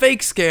 It's a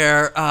fake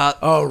scare.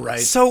 Right.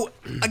 So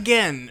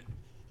again,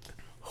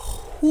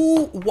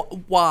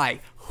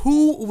 why?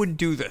 Who would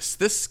do this?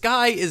 This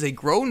guy is a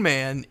grown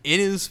man in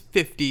his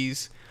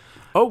 50s.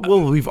 Oh,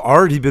 well, we've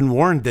already been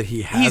warned that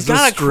he's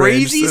got a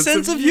crazy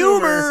sense of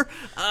humor.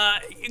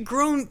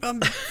 Grown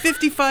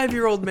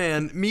 55-year-old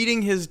man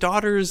meeting his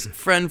daughter's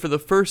friend for the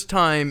first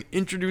time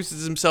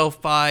introduces himself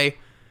by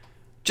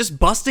just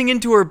busting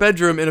into her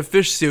bedroom in a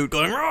fish suit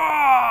going,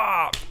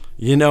 "Rah!"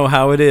 You know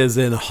how it is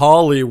in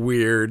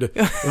Hollyweird.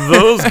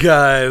 Those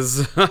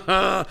guys,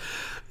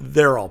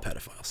 they're all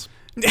pedophiles.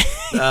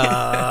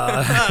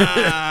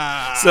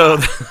 So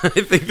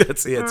I think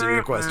that's the answer to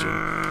your question.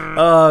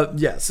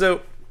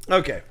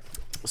 Okay.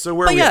 So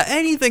where are we at?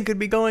 Anything could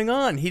be going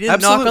on. He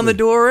didn't knock on the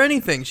door or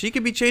anything. She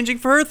could be changing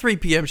for her 3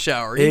 p.m.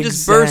 shower. He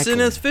just bursts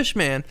in as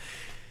Fishman.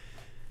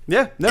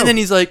 Yeah, no. And then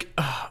he's like,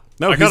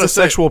 "No, he's a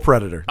sexual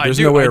predator. There's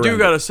no way around it. I do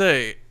gotta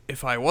say,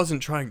 if I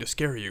wasn't trying to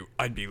scare you,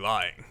 I'd be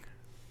lying."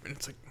 And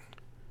it's like,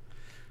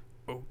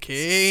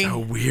 okay. So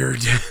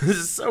weird. This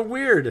is so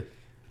weird.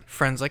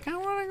 Friend's like, "I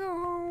want to go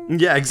home."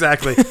 Yeah,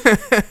 exactly.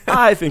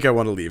 I think I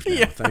want to leave now.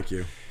 Yeah. Thank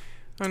you.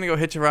 I'm going to go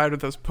hitch a ride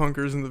with those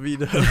punkers in the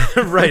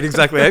V-Dub. Right,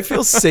 exactly. I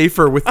feel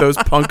safer with those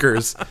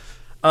punkers.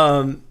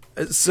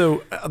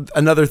 So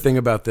another thing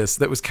about this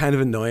that was kind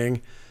of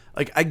annoying,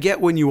 I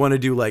get when you want to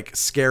do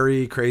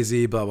scary,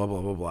 crazy, blah, blah,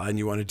 blah, blah, blah, and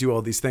you want to do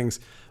all these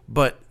things.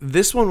 But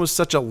this one was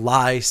such a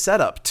lie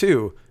setup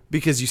too,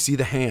 because you see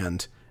the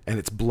hand and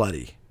it's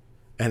bloody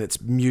and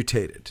it's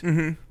mutated.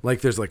 Mm-hmm.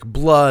 There's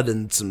blood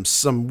and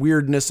some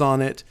weirdness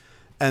on it.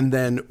 And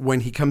then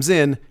when he comes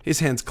in, his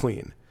hand's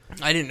clean.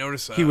 I didn't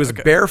notice that. He was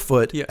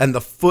barefoot, and the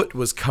foot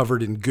was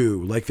covered in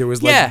goo. There was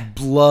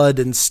blood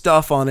and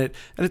stuff on it,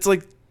 and it's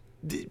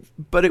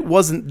but it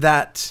wasn't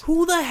that.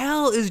 Who the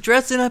hell is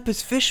dressing up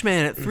as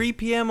Fishman at 3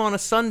 p.m. on a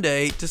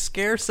Sunday to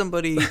scare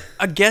somebody,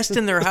 a guest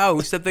in their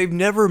house that they've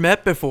never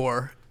met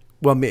before?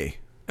 Well, me.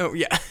 Oh,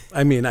 yeah.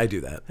 I mean, I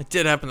do that. It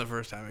did happen the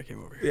first time I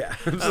came over here. Yeah,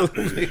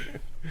 absolutely.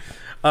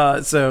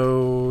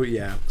 So,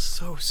 yeah.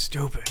 So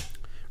stupid.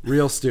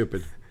 Real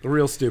stupid.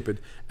 Real stupid.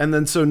 And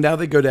then so now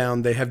they go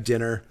down, they have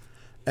dinner,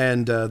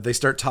 and they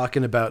start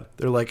talking about,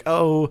 they're like,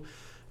 oh,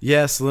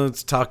 yes,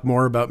 let's talk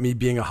more about me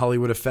being a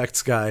Hollywood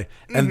effects guy.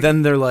 And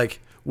then they're like,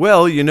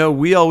 well,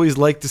 we always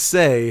like to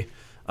say,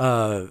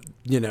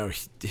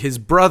 his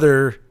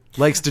brother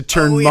likes to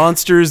turn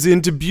monsters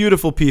into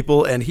beautiful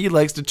people, and he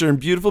likes to turn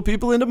beautiful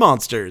people into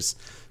monsters.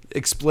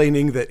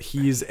 Explaining that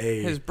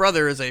his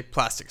brother is a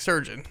plastic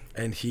surgeon,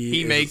 and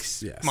he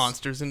makes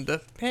monsters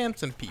into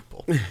handsome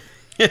people.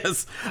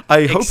 Yes,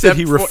 I hope that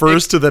he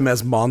refers to them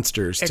as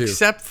monsters too.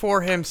 Except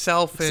for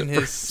himself and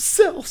his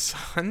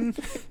son.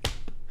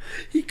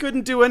 He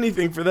couldn't do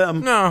anything for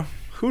them. No,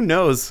 who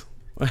knows?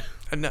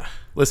 No.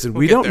 Listen,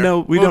 we don't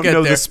know. We don't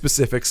know the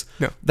specifics.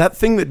 No. That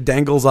thing that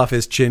dangles off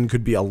his chin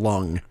could be a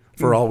lung,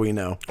 for all we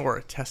know, or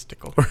a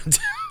testicle.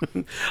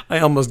 I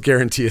almost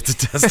guarantee it's a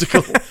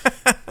testicle.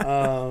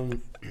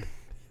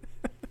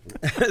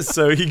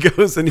 So he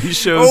goes and he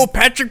shows. Oh,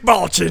 Patrick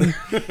Balchin.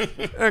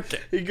 Okay.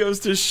 He goes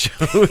to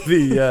show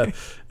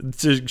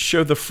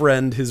the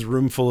friend his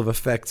room full of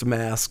effects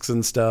masks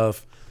and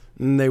stuff.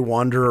 And they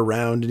wander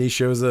around, and he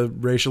shows a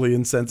racially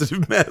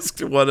insensitive mask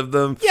to one of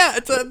them. Yeah,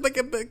 it's like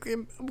a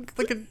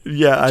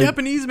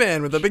Japanese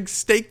man with a big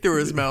steak through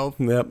his mouth.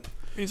 Yep. And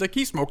he's like,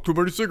 he smoked too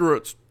many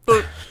cigarettes.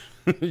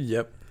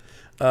 Yep.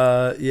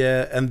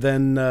 Yeah, and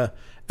then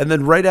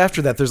right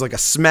after that, there's like a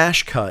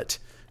smash cut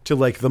to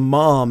like the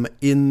mom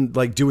in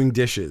like doing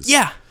dishes.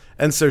 Yeah.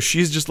 And so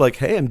she's just like,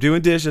 hey, I'm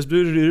doing dishes.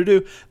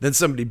 Then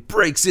somebody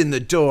breaks in the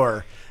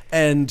door,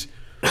 and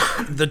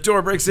the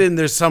door breaks in.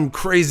 There's some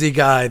crazy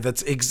guy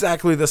that's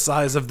exactly the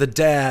size of the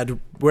dad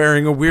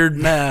wearing a weird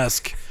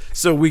mask.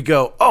 So we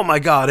go, oh my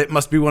God, it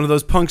must be one of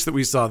those punks that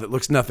we saw that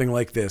looks nothing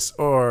like this.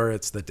 Or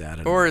it's the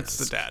dad. Or it's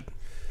the dad.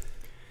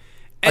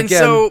 And again,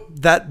 so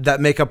that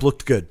makeup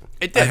looked good.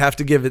 It did. I have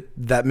to give it,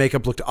 that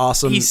makeup looked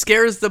awesome. He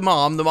scares the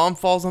mom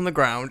falls on the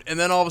ground, and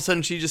then all of a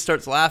sudden she just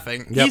starts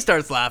laughing. Yep. He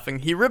starts laughing.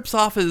 He rips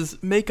off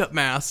his makeup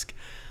mask.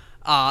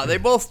 They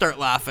both start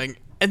laughing,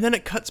 and then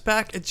it cuts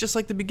back. It's just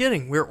like the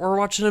beginning. We're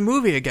watching a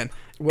movie again.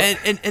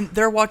 And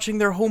they're watching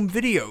their home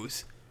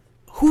videos.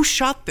 Who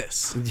shot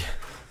this?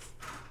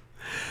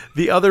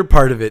 The other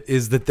part of it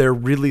is that they're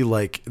really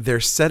like, they're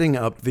setting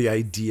up the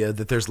idea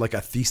that there's like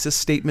a thesis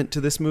statement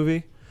to this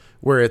movie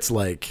where it's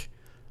like,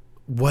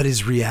 what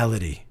is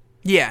reality?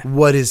 Yeah.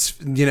 What is,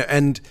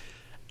 and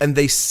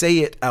they say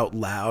it out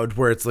loud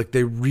where it's like,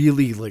 they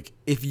really like,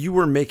 if you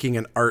were making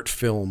an art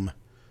film,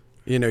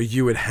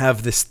 you would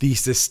have this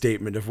thesis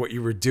statement of what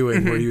you were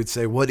doing where you would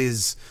say,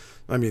 this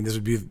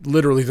would be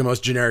literally the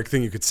most generic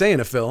thing you could say in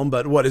a film,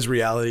 but what is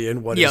reality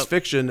and what is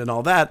fiction and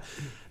all that.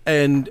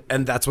 And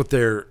that's what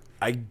they're,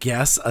 I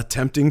guess,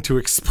 attempting to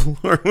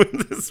explore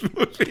with this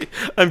movie.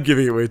 I'm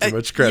giving it way too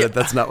much credit. Yeah.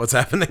 That's not what's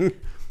happening.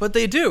 But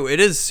they do. It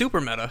is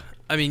super meta.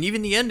 I mean,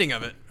 even the ending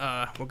of it,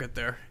 we'll get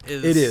there.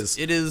 It is.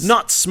 It is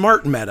not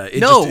smart meta.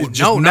 No,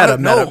 just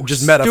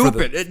meta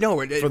stupid.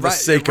 For the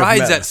sake of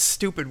rides meta. that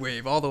stupid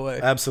wave all the way.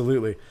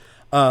 Absolutely.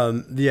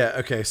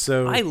 Okay,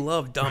 so I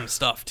love dumb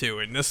stuff too,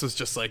 and this was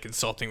just like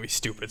insultingly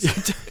stupid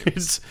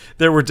sometimes.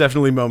 There were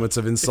definitely moments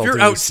of insulting. If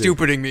you're out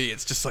stupiding me,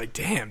 it's just like,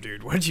 damn,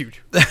 dude, how'd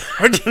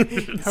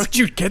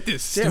you get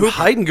this? Damn,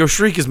 Hide and Go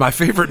Shriek is my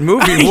favorite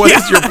movie. What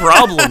is your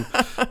problem?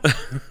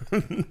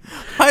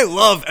 I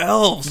love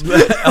Elves.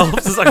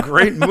 Elves is a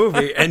great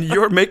movie, and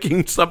you're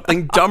making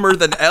something dumber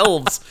than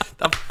Elves.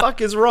 The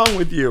fuck is wrong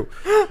with you?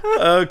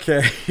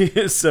 Okay,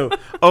 so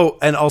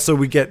and also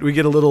we get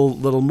a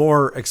little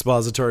more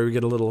expository. We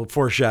get a little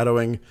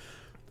foreshadowing.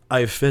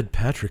 I've fed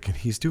Patrick, and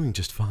he's doing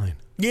just fine.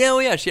 Yeah,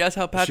 yeah. She asks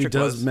how Patrick was. She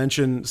does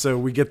mention. So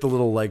we get the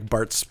little like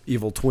Bart's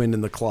evil twin in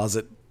the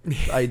closet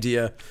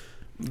idea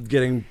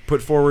getting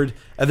put forward,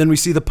 and then we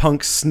see the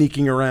punks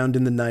sneaking around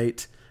in the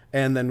night.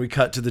 And then we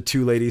cut to the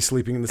two ladies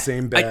sleeping in the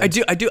same bed. I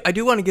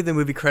do want to give the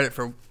movie credit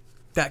for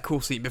that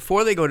cool scene.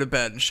 Before they go to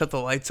bed and shut the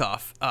lights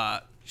off,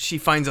 she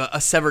finds a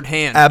severed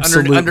hand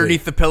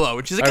underneath the pillow.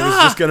 And she's like, I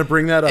was just going to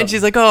bring that up. And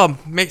she's like,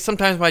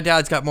 sometimes my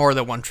dad's got more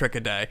than one trick a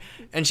day.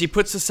 And she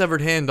puts the severed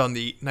hand on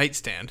the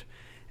nightstand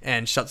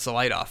and shuts the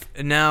light off.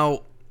 And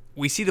now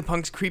we see the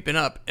punks creeping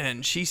up,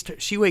 and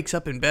she wakes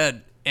up in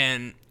bed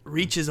and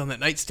reaches on that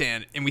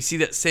nightstand, and we see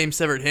that same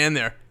severed hand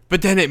there.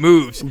 But then it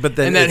moves. And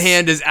that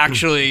hand is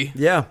actually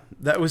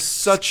that was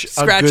such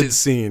a good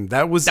scene.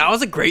 That was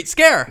a great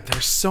scare.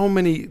 There's so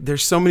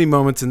many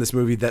moments in this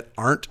movie that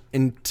aren't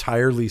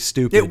entirely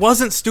stupid. It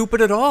wasn't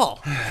stupid at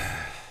all.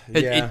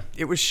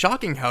 It was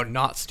shocking how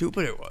not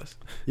stupid it was.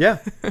 Yeah,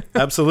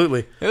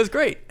 absolutely. It was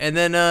great. And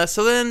then at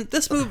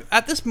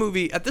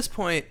this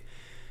point,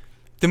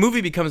 the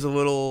movie becomes a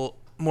little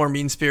more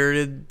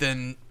mean-spirited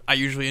than I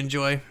usually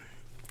enjoy.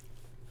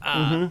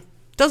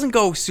 Doesn't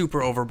go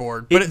super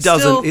overboard, but it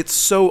doesn't. It's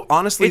so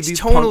honestly, it's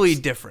totally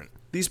different.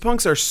 These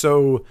punks are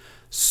so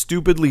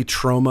stupidly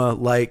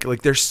trauma-like.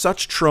 Like, they're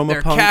such trauma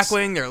They're punks.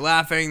 cackling, they're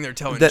laughing, they're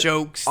telling that,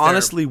 jokes.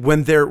 Honestly,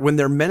 when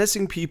they're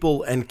menacing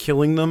people and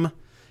killing them,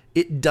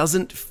 it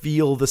doesn't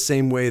feel the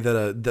same way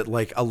that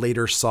like a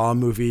later Saw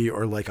movie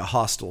or like a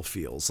Hostel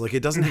feels. Like,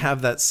 it doesn't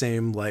have that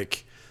same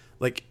like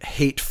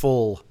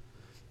hateful.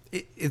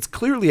 It's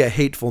clearly a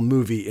hateful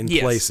movie in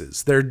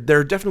places. There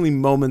are definitely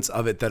moments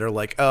of it that are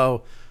like,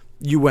 oh,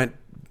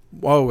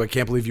 I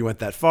can't believe you went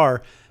that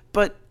far.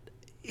 But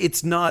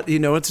it's not,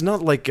 it's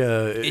not like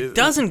it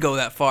doesn't go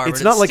that far.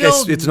 It's but not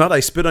still, it's not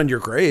I spit on your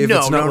grave. No,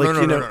 it's not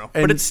no.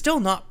 But it's still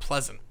not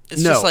pleasant.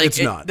 It's No, just like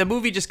it's not. The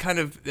movie just kind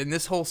of, in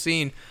this whole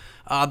scene,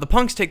 the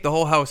punks take the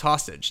whole house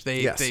hostage.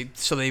 They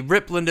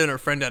rip Linda and her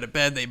friend out of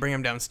bed. They bring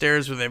them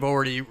downstairs where they've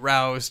already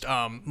roused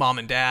mom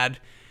and dad,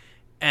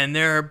 and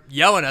they're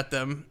yelling at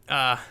them,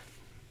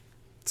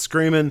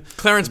 screaming,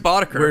 Clarence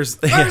Boddicker, where's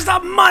the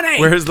money?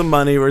 Where's the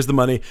money? Where's the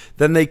money?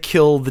 Then they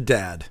kill the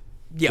dad.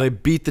 Yeah. They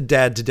beat the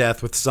dad to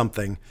death with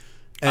something.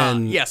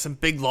 And some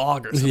big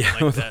log or something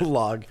like with that. a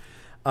log.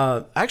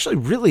 Actually,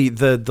 really,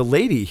 the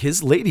lady,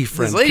 his lady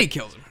friend,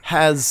 kills him.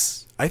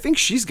 I think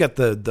she's got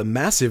the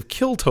massive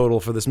kill total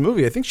for this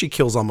movie. I think she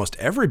kills almost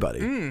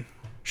everybody.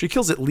 She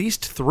kills at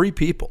least 3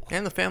 people.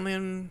 And the family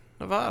in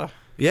Nevada.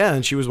 Yeah,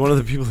 and she was one of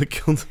the people that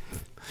killed him.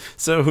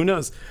 So who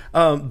knows?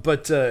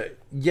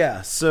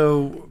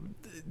 So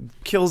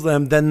kills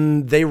them.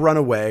 Then they run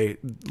away.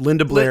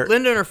 Linda Blair,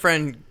 Linda and her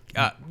friend,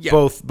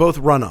 both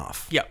run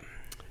off. Yep.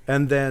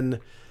 And then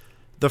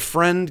the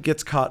friend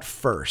gets caught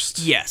first.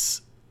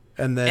 Yes.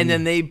 And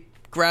then they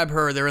grab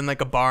her. They're in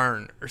like a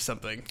barn or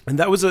something. And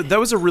that was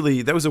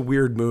a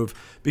weird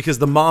move because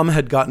the mom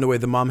had gotten away.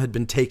 The mom had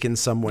been taken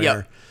somewhere.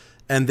 Yep.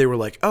 And they were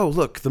like, "Oh,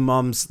 look, the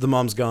mom's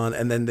gone."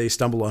 And then they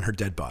stumble on her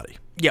dead body.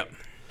 Yep.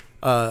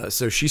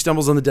 So she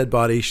stumbles on the dead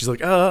body. She's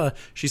like,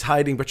 she's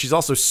hiding, but she's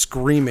also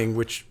screaming,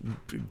 which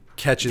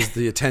catches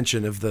the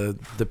attention of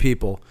the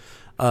people.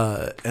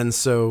 And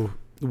so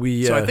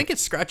we. So I think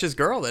it's Scratch's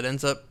girl that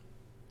ends up.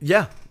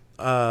 Yeah.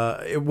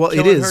 It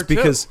killing is her too.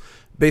 because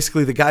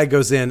basically the guy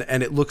goes in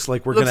and it looks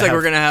like we're gonna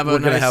have a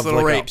nice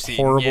little rape scene.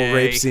 Horrible Yay.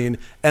 rape scene,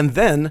 and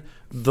then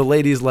the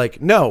lady's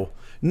like, no.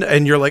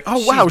 And you're like,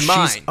 oh wow,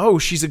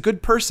 she's a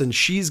good person.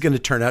 She's going to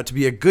turn out to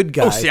be a good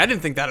guy. Oh, see, I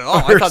didn't think that at all.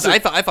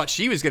 I thought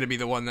she was going to be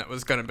the one that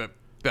was going to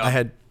be. I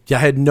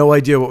had no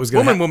idea what was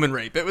going to happen. Woman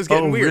rape. It was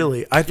getting weird. Oh,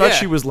 really? I thought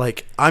she was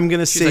like, I'm going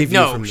to save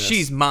you from this. No,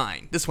 she's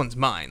mine. This one's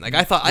mine. Like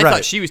I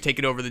thought she was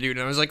taking over the dude,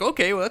 and I was like,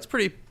 okay, well that's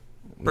pretty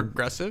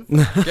progressive.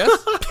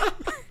 Yes.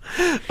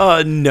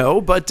 No,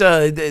 but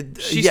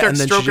she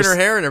starts stroking her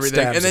hair and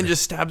everything, and then her.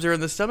 just stabs her in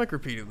the stomach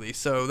repeatedly.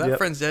 So that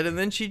friend's dead, and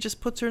then she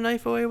just puts her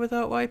knife away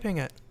without wiping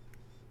it.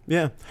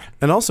 Yeah,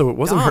 and also it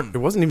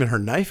wasn't even her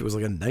knife. It was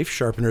like a knife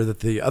sharpener that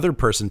the other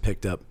person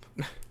picked up.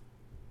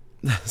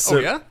 So, oh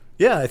yeah.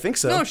 Yeah, I think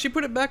so. No, she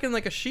put it back in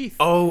like a sheath.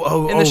 In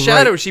the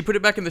shadow, right. she put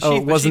it back in the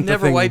sheath, but she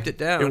never wiped it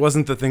down. It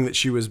wasn't the thing that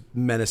she was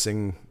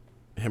menacing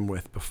him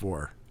with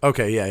before.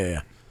 Okay,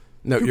 yeah.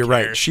 No, you're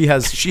right. She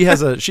has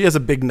a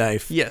big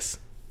knife. Yes.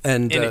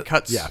 And it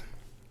cuts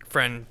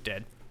friend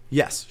dead.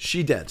 Yes,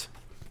 she dead.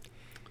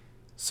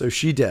 So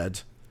she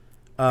dead.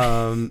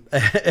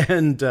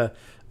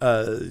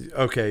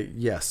 Okay,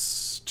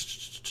 yes.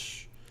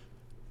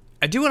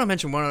 I do want to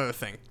mention one other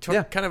thing.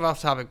 Kind of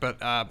off topic, but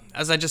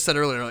as I just said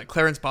earlier, like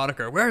Clarence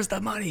Boddicker, where's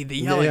the money? The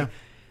yelling. Yeah.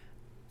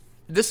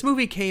 This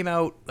movie came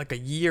out like a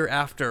year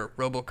after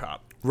RoboCop.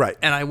 Right.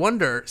 And I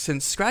wonder,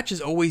 since Scratch is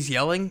always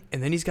yelling,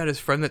 and then he's got his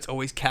friend that's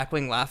always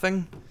cackling,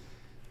 laughing,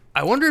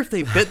 I wonder if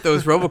they bit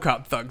those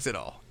RoboCop thugs at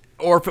all.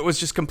 Or if it was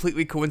just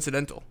completely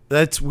coincidental.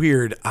 That's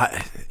weird.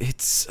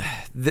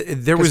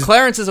 There was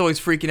Clarence is always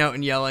freaking out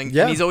and yelling.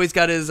 Yeah. And he's always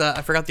got his,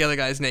 I forgot the other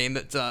guy's name,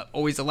 that's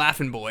always a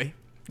laughing boy.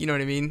 You know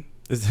what I mean?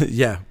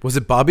 Yeah. Was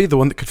it Bobby, the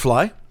one that could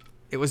fly?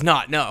 It was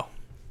not, no.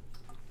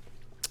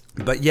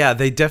 But yeah,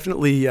 they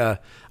definitely.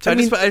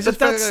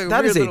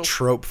 That is a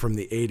trope from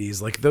the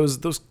 80s. Like those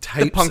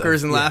types the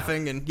punkers and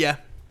laughing and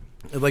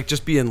like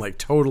just being like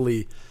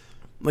totally.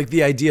 Like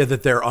the idea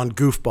that they're on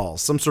goofballs,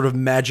 some sort of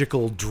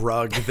magical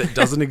drug that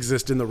doesn't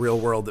exist in the real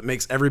world that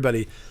makes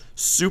everybody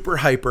super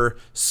hyper,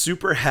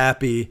 super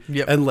happy,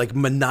 and like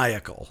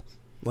maniacal.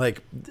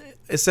 Like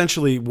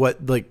essentially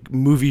what like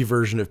movie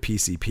version of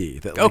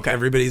PCP that like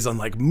everybody's on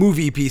like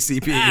movie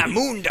PCP.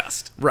 Moon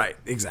dust. Right,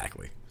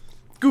 exactly.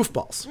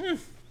 Goofballs.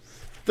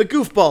 The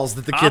goofballs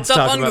that the kids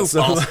talk about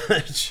so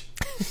much.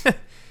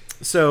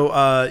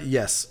 So,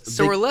 yes.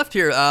 So we're left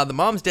here. The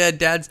mom's dead,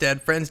 dad's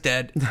dead, friend's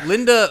dead.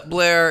 Linda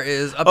Blair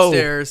is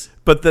upstairs.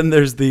 But then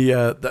there's the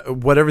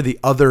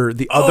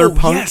other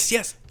punk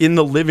in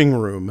the living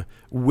room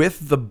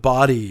with the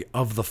body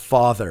of the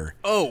father.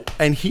 Oh,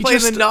 and he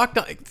just knock.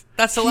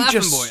 That's the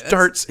laughing boy.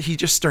 He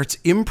just starts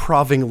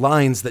improving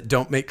lines that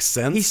don't make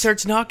sense. He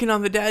starts knocking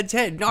on the dad's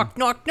head. Knock,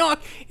 knock,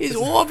 knock. Is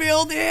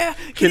Orville there?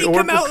 Can he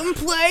come out and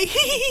play?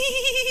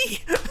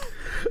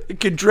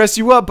 It could dress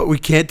you up, but we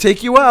can't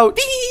take you out.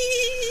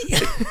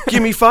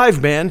 Give me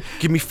 5, man.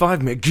 Give me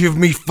 5, man. Give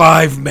me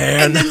 5,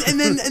 man. And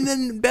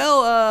then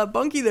Belle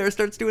Bunky there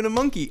starts doing a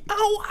monkey.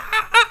 Ow!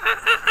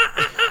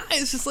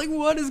 It's just like,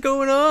 what is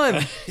going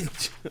on?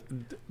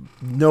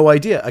 No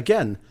idea.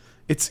 Again,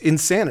 it's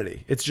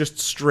insanity. It's just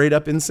straight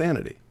up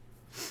insanity.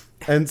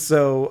 And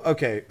so,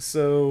 okay,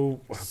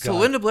 so... Oh, So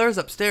Linda Blair's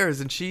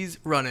upstairs, and she's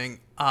running,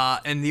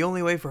 and the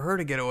only way for her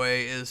to get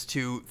away is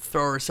to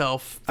throw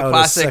herself... The out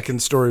classic, a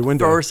second-story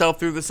window. throw herself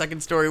through the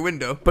second-story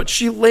window. But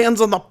she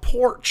lands on the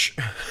porch.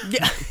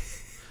 Yeah.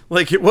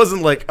 Like, it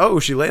wasn't like,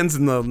 oh, she lands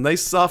in the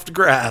nice soft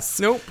grass.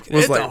 Nope. It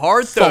was It's a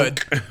hard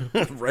thud.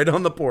 right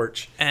on the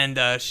porch. And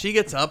she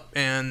gets up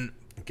and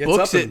Gets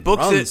up and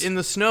books runs. it in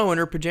the snow in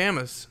her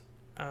pajamas.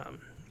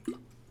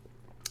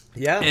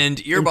 Yeah. And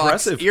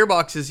Impressive.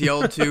 Earbox is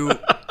yelled to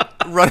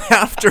run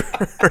after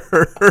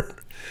her.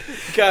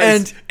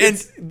 Guys,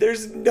 and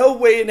there's no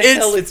way in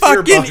hell It's it's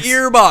fucking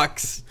Earbox.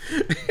 Earbox.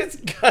 It's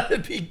gotta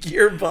be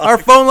Gearbox. Our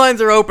phone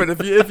lines are open.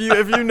 If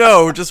you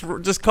know,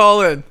 just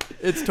call in.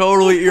 It's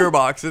totally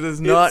Earbox. It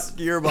is not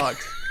Gearbox.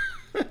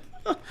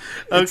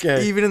 It's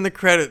Okay. even in the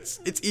credits.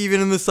 It's even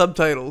in the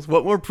subtitles.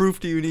 What more proof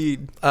do you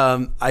need?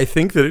 I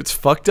think that it's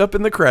fucked up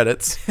in the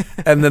credits,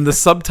 and then the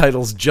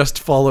subtitles just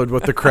followed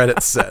what the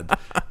credits said.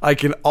 I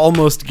can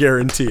almost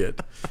guarantee it.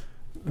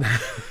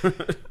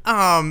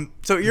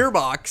 So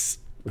Earbox,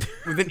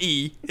 with an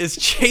E, is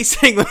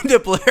chasing Linda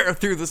Blair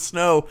through the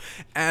snow,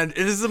 and it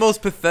is the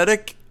most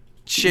pathetic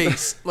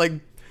chase. Like,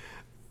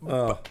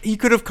 he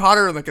could have caught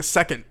her in like a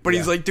second, but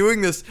he's like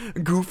doing this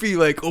goofy,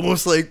 like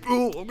almost like,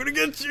 "Oh, I'm gonna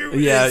get you."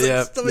 Yeah, He's, like,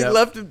 yeah, Something yeah.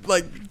 left, and,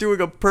 like doing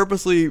a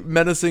purposely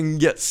menacing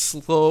yet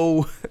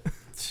slow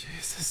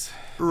Jesus.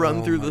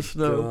 run through the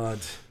snow. God.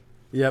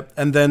 Yep.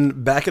 And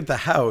then back at the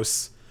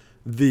house,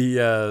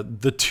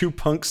 the two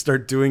punks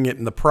start doing it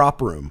in the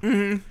prop room.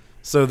 Mm-hmm.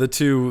 So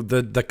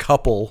the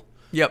couple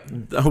Yep.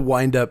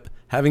 wind up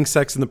having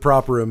sex in the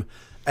prop room,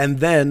 and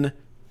then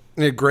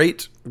in a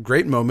great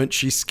moment,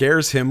 she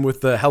scares him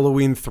with the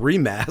Halloween 3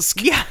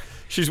 mask. Yeah.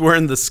 She's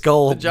wearing the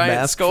skull giant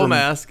mask skull from,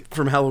 mask.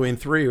 from Halloween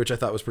 3, which I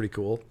thought was pretty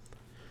cool.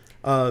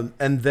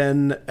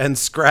 And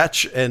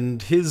Scratch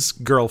and his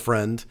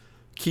girlfriend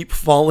keep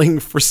falling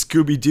for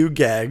Scooby-Doo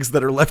gags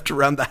that are left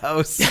around the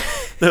house.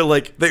 They're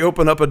like, they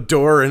open up a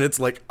door and it's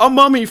like, a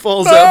mummy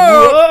falls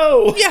out.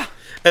 Whoa! Yeah.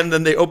 And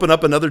then they open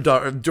up another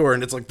door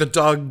and it's like the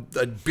dog,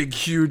 a big,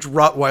 huge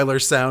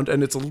Rottweiler sound,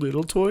 and it's a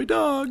little toy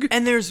dog.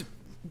 And there's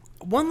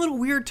one little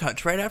weird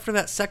touch right after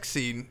that sex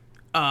scene.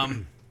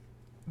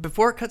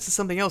 Before it cuts to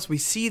something else, we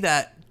see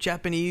that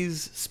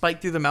Japanese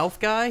spike through the mouth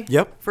guy.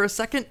 Yep. For a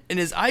second, and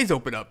his eyes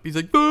open up. He's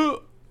like,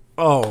 "Ugh."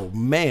 Oh,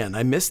 man,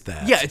 I missed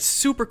that. Yeah, it's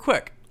super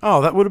quick.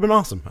 Oh, that would have been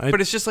awesome.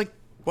 But it's just like,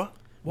 what?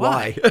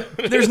 Why?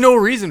 There's no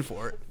reason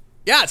for it.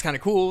 Yeah, it's kind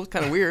of cool. It's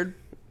kind of weird.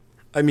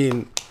 I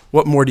mean,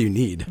 what more do you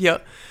need? Yeah.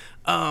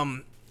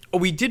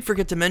 We did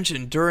forget to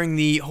mention during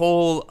the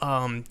whole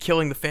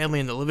killing the family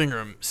in the living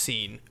room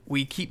scene,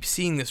 we keep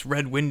seeing this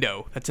red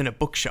window that's in a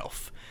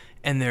bookshelf,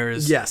 and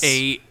there's Yes.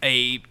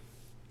 a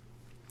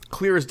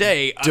clear as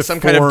day some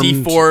kind of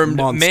deformed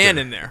monster. man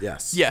in there.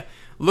 Yes. Yeah,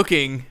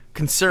 looking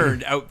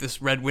concerned out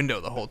this red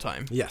window the whole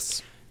time.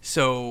 Yes.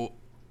 So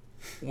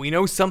we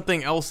know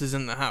something else is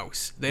in the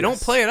house. They don't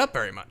play it up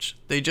very much.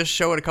 They just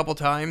show it a couple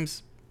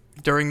times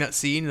during that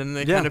scene, and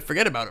then they kind of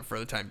forget about it for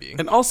the time being.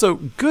 And also,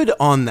 good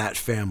on that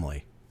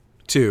family,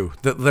 too.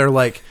 That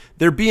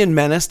they're being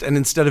menaced, and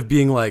instead of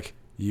being like,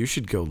 you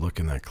should go look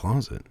in that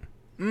closet.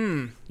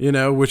 You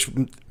know, which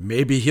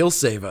maybe he'll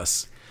save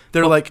us.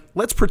 They're like,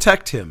 let's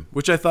protect him,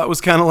 which I thought was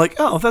kind of like,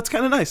 oh, that's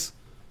kind of nice.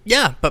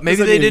 Yeah, but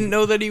maybe I they mean- didn't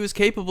know that he was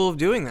capable of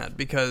doing that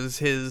because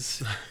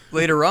his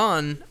later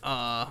on,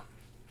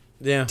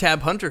 Yeah.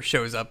 Tab Hunter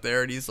shows up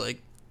there and he's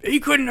like, he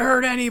couldn't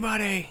hurt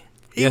anybody.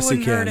 He Yes, he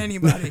wouldn't hurt can.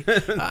 anybody.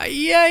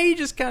 Yeah, he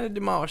just kind of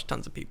demolished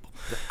tons of people.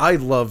 I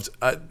loved.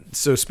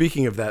 So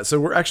speaking of that, so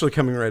we're actually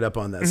coming right up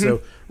on that.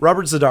 So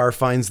Robert Zadar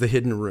finds the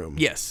hidden room.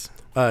 Yes,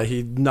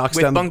 He knocks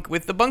with down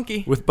with the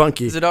bunkie, with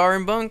Bunky, Zadar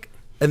and Bunk.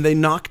 and they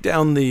knock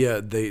down the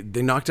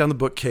they knock down the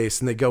bookcase,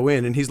 and they go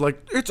in, and he's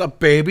like, "It's a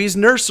baby's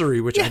nursery,"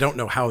 which I don't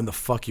know how in the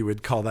fuck you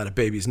would call that a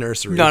baby's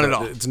nursery. Not at but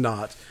all. It's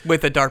not.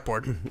 With a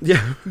dartboard.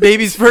 Yeah.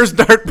 Baby's first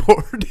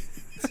dartboard.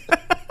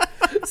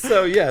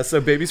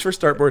 So baby's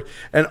first dartboard,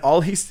 and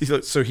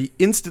he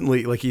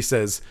instantly, like he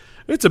says,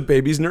 it's a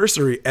baby's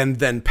nursery, and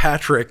then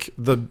Patrick,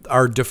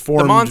 our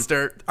deformed, The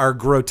monster. our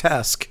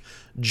grotesque,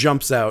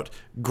 jumps out,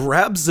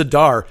 grabs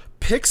Zadar,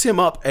 picks him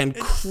up, and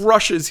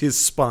crushes his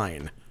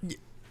spine,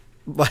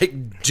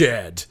 like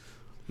dead.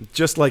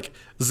 Just like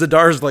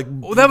Zadar's like.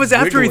 Well, that was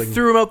after he wiggling.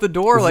 threw him out the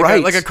door like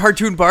Right. like a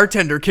cartoon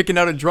bartender kicking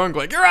out a drunk.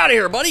 Like, you're out of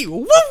here, buddy.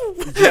 Woo!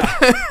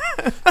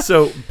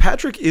 So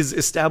Patrick is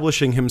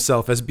establishing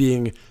himself as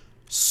being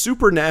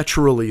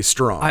supernaturally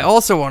strong. I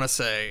also want to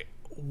say,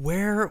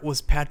 where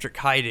was Patrick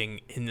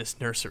hiding in this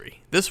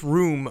nursery? This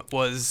room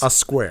was a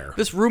square.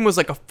 This room was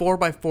like a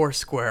 4x4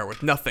 square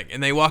with nothing,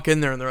 and they walk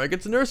in there and they're like,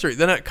 "It's a nursery."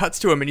 Then it cuts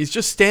to him, and he's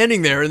just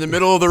standing there in the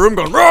middle of the room,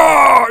 going,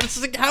 "Roar!"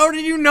 It's like, how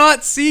did you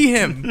not see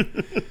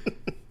him?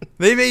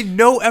 They made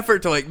no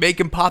effort to like make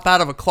him pop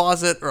out of a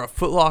closet or a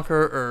footlocker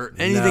or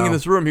anything No. in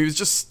this room. He was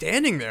just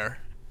standing there.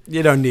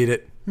 You don't need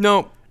it.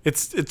 No,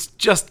 It's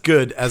just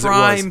good as it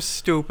prime was.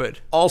 stupid.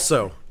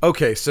 Also,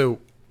 okay, so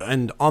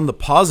and on the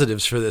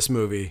positives for this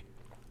movie,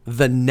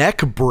 the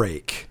neck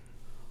break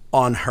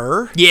on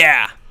her.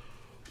 Yeah.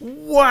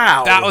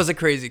 Wow. That was a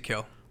crazy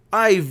kill.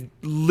 I've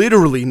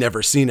literally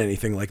never seen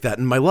anything like that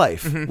in my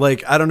life. Mm-hmm.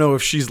 Like, I don't know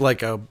if she's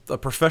like a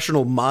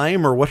professional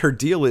mime or what her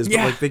deal is, but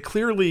Yeah. like they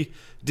clearly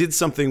did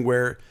something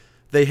where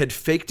they had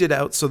faked it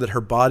out so that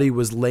her body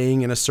was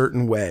laying in a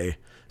certain way,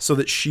 so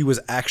that she was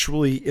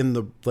actually in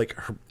the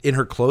in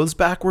her clothes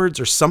backwards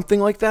or something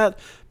like that.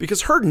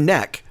 Because her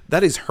neck,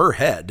 that is her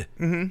head.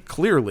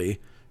 Clearly,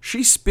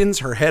 she spins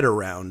her head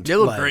around. It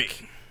looked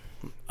great.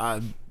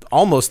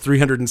 Almost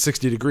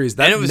 360 degrees.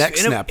 That neck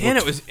snap and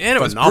it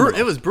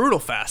was brutal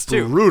fast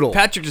too. Brutal.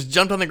 Patrick just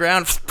jumped on the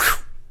ground.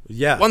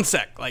 Yeah. 1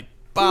 sec. Like,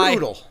 bye.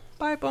 Brutal.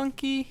 Bye,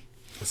 Bunky.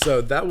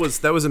 So that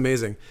was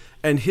amazing.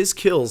 And his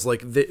kills,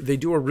 like they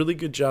do a really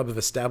good job of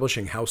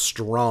establishing how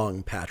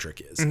strong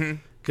Patrick is.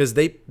 Because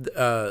they,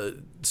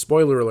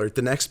 spoiler alert,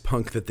 the next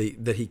punk that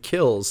he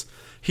kills,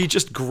 he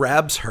just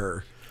grabs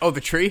her. Oh,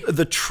 the tree?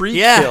 The tree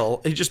Yeah. kill.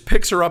 He just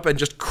picks her up and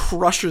just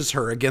crushes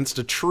her against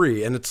a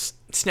tree, and it's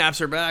Snaps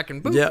her back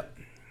and boop. yep.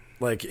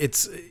 Like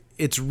it's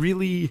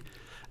really.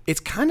 It's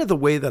kind of the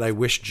way that I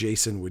wish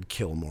Jason would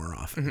kill more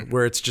often,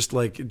 where it's just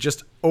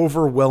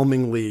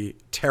overwhelmingly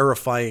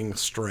terrifying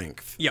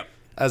strength. Yep.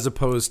 As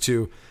opposed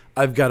to,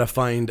 I've got to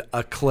find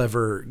a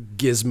clever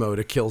gizmo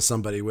to kill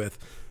somebody with.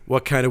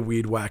 What kind of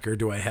weed whacker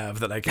do I have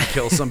that I can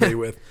kill somebody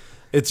with?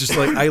 It's just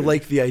like, I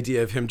like the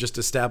idea of him just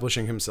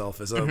establishing himself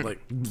as a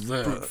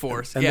brute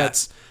force. And Yeah.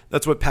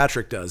 that's what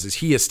Patrick does, is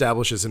he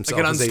establishes himself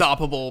Like an as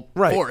unstoppable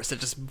Right. force. It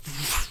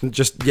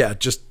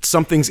just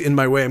something's in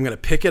my way. I'm going to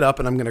pick it up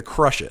and I'm going to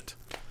crush it.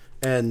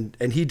 And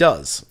he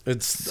does.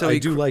 I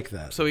do like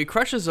that. So he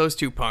crushes those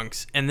 2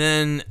 punks, and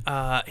then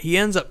he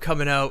ends up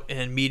coming out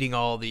and meeting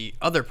all the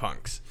other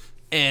punks,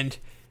 and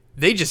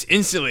they just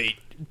instantly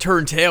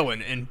turn tail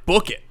and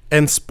book it.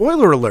 And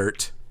spoiler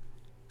alert,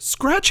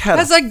 Scratch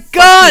Has a a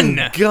gun.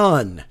 fucking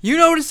gun. You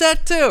noticed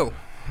that too.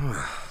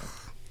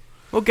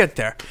 We'll get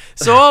there.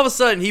 So all of a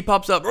sudden he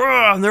pops up,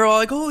 and they're all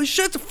like, "Holy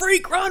shit, it's a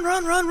freak! Run,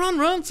 run, run, run,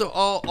 run!" So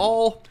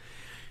all,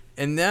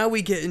 and now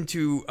we get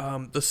into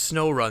the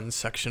snow run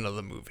section of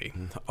the movie,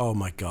 Oh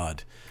my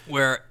god.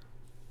 where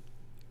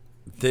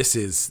This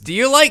is do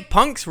you like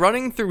punks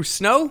running through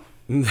snow?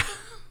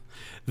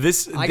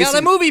 this I got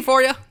a movie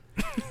for you.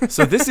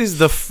 So this is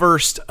the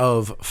first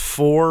of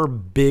 4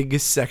 big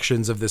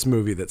sections of this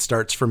movie that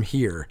starts from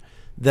here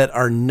that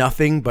are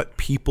nothing but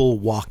people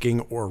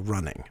walking or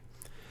running.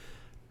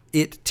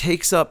 It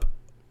takes up,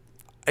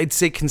 I'd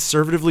say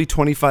conservatively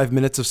 25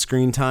 minutes of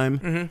screen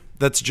time.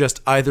 That's just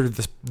either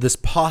this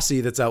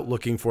posse that's out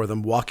looking for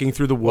them, walking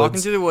through the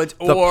woods, the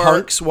or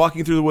punks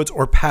walking through the woods,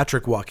 or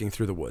Patrick walking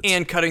through the woods.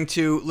 and cutting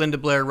to Linda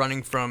Blair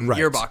running from Right.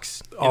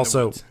 Gearbox. in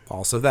the woods.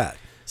 Also that.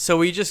 So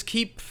we just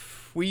keep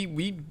we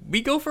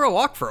go for a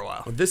walk for a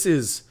while. This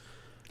is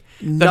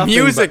The nothing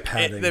music, but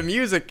padding. the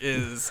music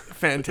is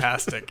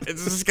fantastic.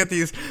 It's just got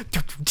these.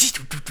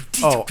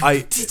 Oh,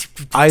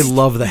 I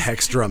love the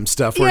hex drum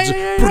stuff where it's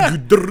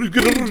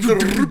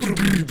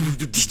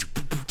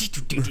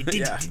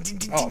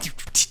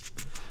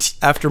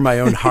after my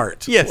own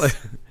heart. Yes. Like,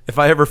 if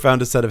I ever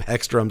found a set of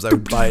hex drums, I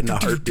would buy it in a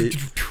heartbeat.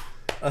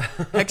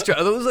 Extra.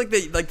 Are those like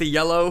the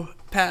yellow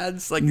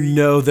pads? Like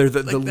No, they're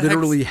the like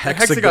literally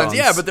hexagons.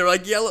 Yeah, but they're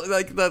like yellow,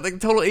 like the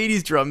total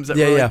 '80s drums. That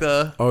Yeah, were yeah. like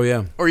the. Oh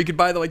yeah. Or you could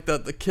buy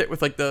the kit with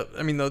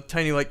the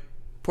tiny like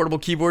portable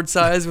keyboard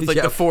size with like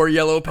Yeah. the 4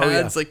 yellow yeah.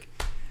 pads. Like,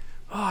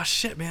 oh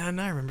shit, man,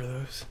 I remember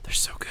those. They're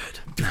so good.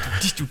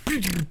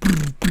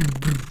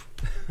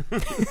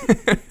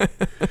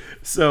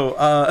 So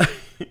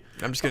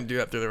I'm just gonna do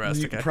that through the rest.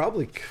 you Okay.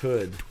 probably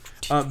could,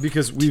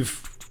 because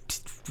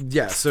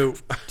so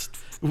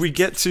we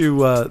get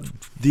to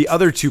the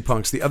other 2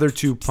 punks, the other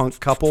 2 punk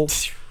couple.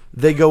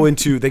 They go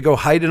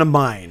hide in a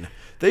mine.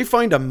 They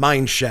find a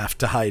mine shaft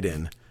to hide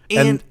in,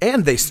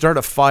 and they start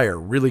a fire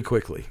really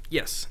quickly.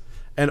 Yes.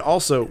 And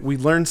also, we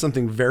learned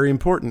something very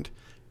important.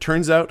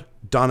 Turns out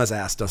Donna's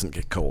ass doesn't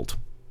get cold.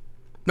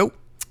 Nope.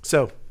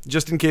 So,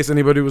 just in case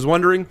anybody was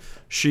wondering,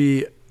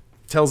 she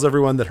tells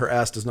everyone that her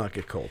ass does not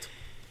get cold.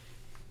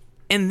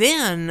 And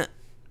then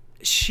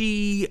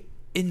she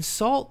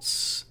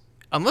insults,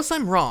 unless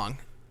I'm wrong,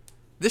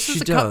 this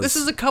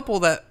is a couple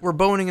that were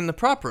boning in the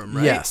prop room,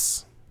 right?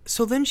 Yes.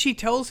 So then she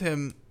tells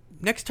him,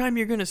 next time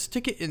you're going to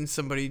stick it in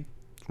somebody,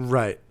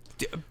 Right.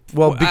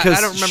 Well, because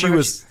I don't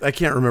remember I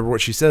can't remember what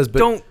she says, but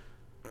don't,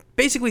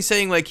 basically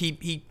saying like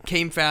he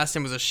came fast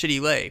and was a shitty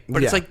lay.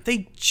 But it's Yeah. like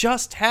they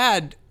just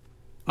had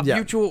a Yeah.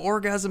 mutual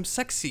orgasm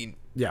sex scene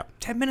yeah.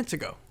 10 minutes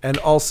ago. And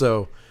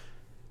also,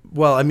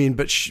 well, I mean,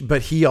 but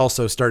he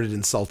also started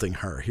insulting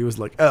her. He was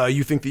like, "Oh,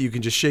 you think that you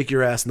can just shake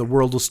your ass and the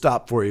world will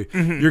stop for you?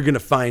 You're gonna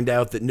find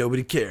out that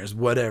nobody cares,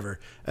 whatever."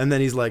 And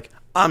then he's like,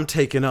 "I'm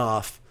taking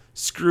off.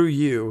 Screw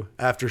you."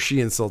 After she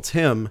insults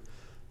him,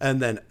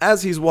 and then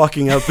as he's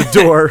walking out the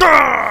door,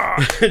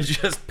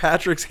 just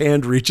Patrick's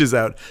hand reaches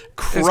out,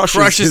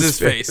 crushes his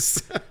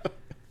face.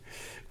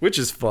 Which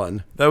is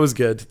fun. That was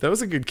good. That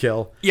was a good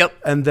kill. Yep.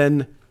 And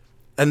then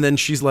And then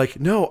she's like,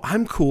 no,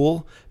 I'm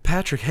cool.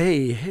 Patrick,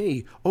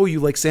 hey. Oh, you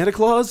like Santa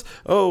Claus?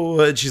 Oh,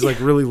 and she's like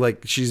really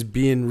like, she's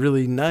being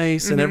really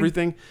nice and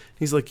everything.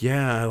 He's like,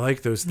 yeah, I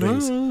like those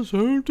things.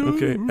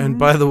 Okay. And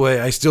by the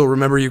way, I still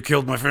remember you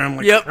killed my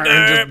family. Yep.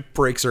 And just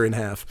breaks her in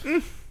half.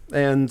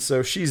 And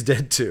so she's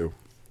dead too.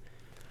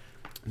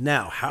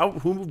 Now,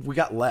 who we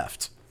got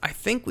left? I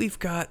think we've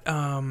got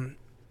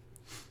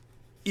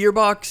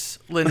Earbox,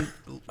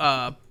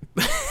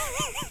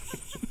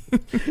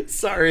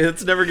 Sorry,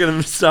 that's never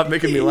going to stop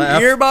making me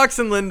laugh. Earbox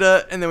and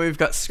Linda, and then we've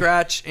got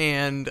Scratch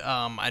and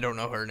I don't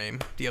know her name.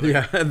 The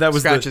other and that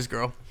was Scratch's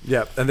girl.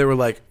 Yeah, and they were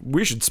like,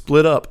 we should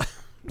split up.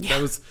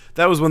 Yeah.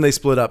 That was when they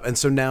split up, and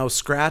so now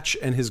Scratch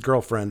and his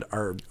girlfriend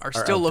are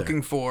still out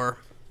looking for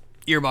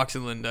Earbox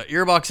and Linda.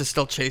 Earbox is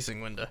still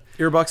chasing Linda.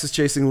 Earbox is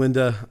chasing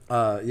Linda.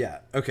 Yeah,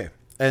 okay,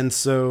 and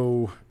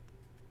so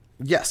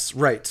yes,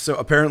 right. So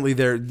apparently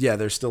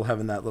they're still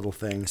having that little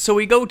thing. So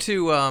we go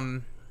to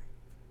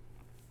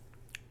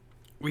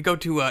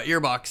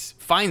Earbox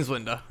finds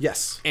Linda.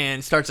 Yes,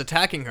 and starts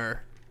attacking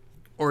her,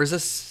 or is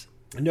this?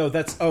 No,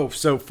 that's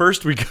so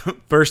first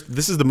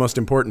this is the most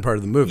important part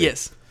of the movie.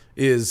 Yes.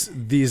 Is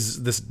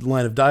this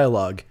line of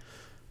dialogue.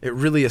 It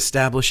really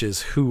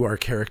establishes who our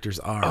characters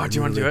are. Oh, do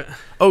you want to do it?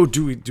 Oh,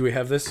 do we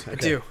have this? Okay. I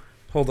do.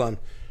 Hold on.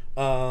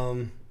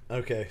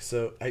 Okay,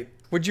 so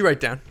What'd you write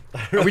down?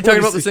 Are we talking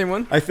about the same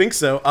one? I think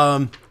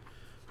so.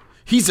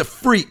 He's a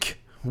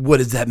freak. What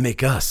does that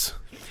make us?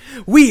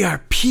 We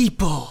are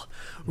people.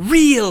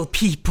 Real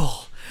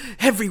people.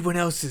 Everyone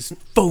else is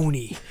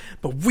phony,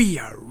 but we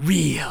are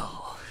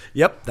real.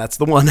 Yep, that's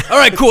the one. All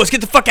right, cool. Let's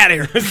get the fuck out of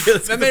here.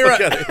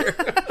 Out of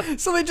here.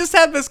 So they just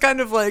have this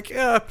kind of like,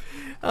 I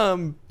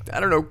don't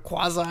know,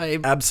 quasi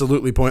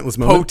absolutely pointless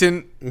moment.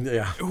 potent.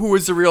 Yeah. Who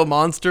is the real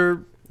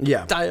monster?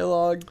 Yeah.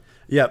 Dialogue.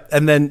 Yep.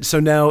 And then so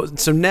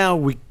now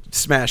we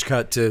smash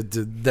cut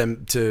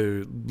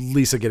to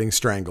Lisa getting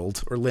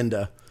strangled, or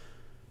Linda.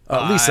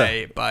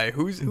 Lisa. By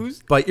who's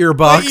by Earbox.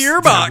 By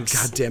Earbox.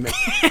 God damn it.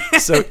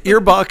 So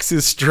Earbox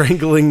is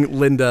strangling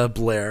Linda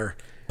Blair.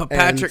 But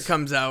Patrick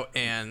comes out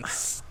and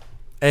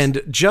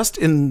just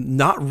in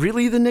not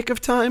really the nick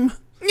of time.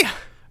 Yeah.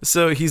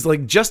 So he's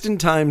like just in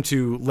time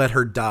to let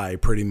her die,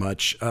 pretty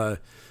much.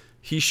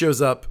 He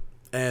shows up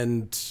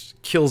and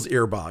kills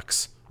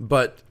Earbox,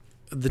 but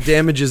the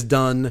damage is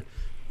done.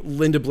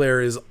 Linda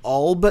Blair is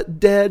all but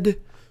dead.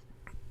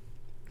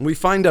 We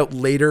find out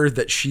later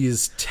that she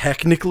is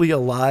technically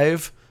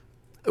alive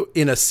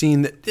in a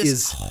scene that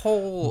is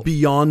whole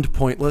beyond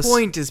pointless.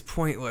 Point is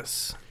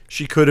pointless.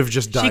 She could have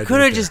just died. She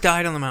could have just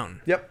died on the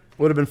mountain. Yep.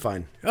 Would have been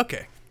fine.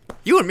 Okay.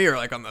 You and me are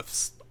like on the...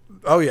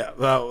 Oh, yeah.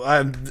 Well,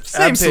 I'm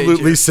Same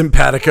absolutely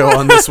simpatico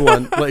on this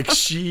one. Like,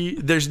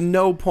 there's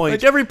no point.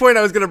 Like, every point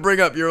I was going to bring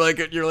up, you're like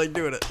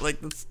doing it. Like,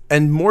 this.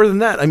 And more than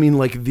that, I mean,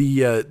 like,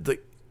 the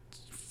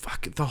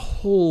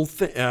whole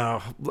thing.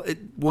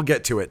 We'll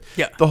get to it.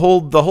 Yeah. The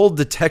whole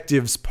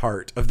detectives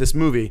part of this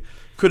movie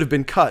could have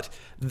been cut.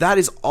 That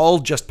is all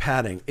just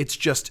padding. It's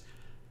just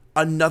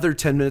another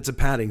 10 minutes of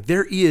padding.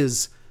 There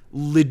is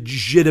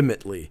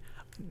legitimately,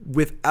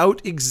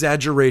 without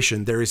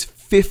exaggeration, there is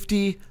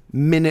 50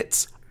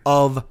 minutes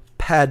of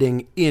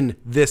padding in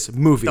this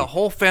movie. The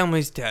whole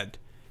family's dead.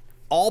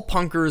 All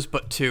punkers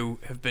but 2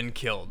 have been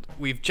killed.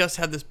 We've just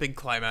had this big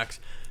climax.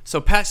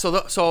 So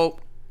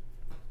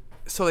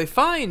they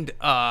find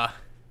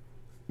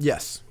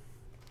yes.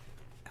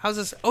 How's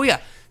this? Oh yeah.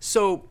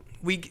 So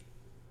we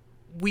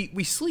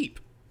sleep.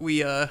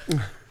 We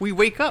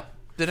wake up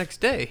the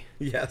next day.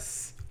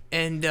 Yes.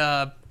 And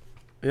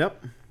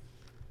yep.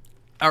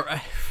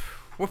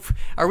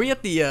 Are we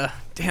at the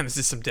damn, is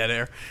this some dead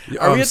air? Oh,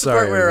 Are we at the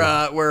sorry,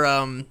 part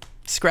where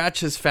Scratch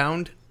has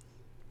found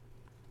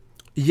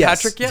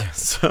Patrick yet?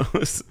 So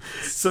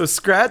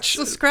Scratch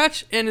So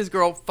Scratch and his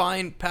girl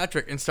find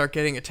Patrick and start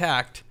getting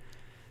attacked.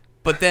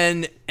 But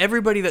then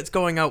everybody that's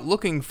going out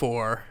looking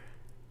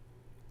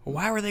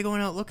why were they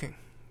going out looking?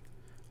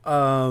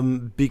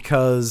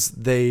 Because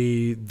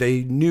they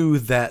knew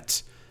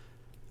that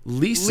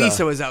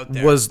Lisa was out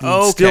there. Was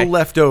okay. Still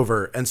left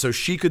over, and so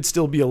she could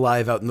still be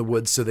alive out in the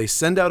woods. So they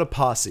send out a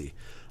posse.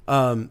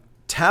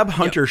 Tab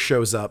Hunter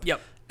shows up.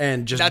 Yep.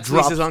 And just That's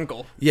drops, Lisa's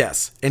uncle.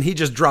 Yes, and he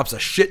just drops a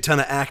shit ton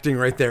of acting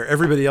right there.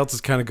 Everybody else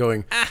is kind of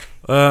going,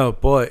 oh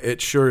boy,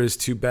 it sure is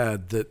too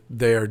bad that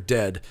they are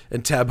dead.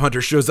 And Tab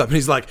Hunter shows up and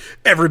he's like,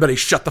 everybody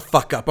shut the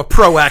fuck up. A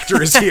pro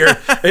actor is here.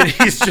 And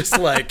he's just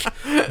like,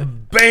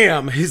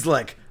 bam. He's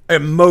like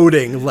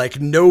emoting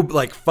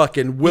like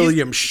fucking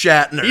William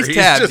Shatner. He's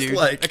Tab, just dude.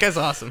 Like, that guy's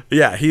awesome.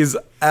 Yeah, he's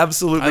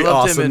absolutely I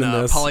loved awesome him in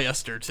this.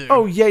 Polyester too.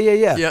 Oh, yeah.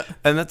 Yeah.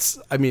 And that's,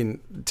 I mean,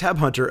 Tab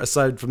Hunter,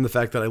 aside from the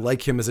fact that I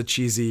like him as a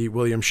cheesy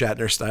William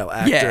Shatner style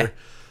actor,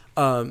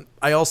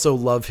 I also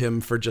love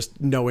him for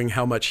just knowing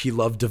how much he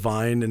loved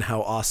Divine and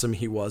how awesome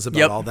he was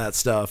about all that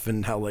stuff,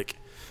 and how, like,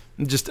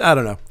 just, I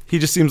don't know. He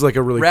just seems like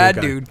a really rad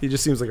cool guy. dude. He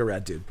just seems like a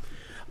rad dude.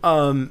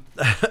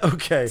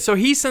 Okay. So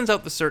he sends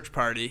out the search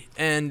party,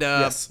 and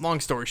Yes. long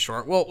story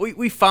short, well,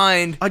 we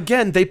find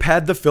Again, they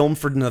pad the film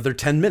for another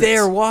 10 minutes.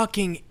 they're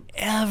walking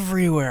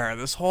everywhere.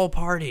 This whole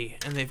party,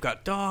 and they've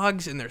got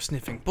dogs, and they're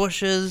sniffing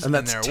bushes, And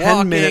that's they're 10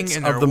 walking, minutes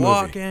and of they're the movie.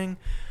 walking.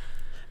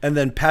 And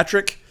then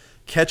Patrick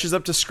catches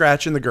up to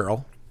Scratch and the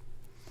girl.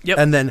 Yep.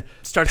 And then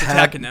Starts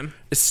attacking them.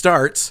 It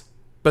starts,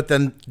 but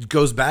then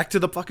goes back to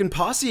the fucking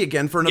posse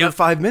again for another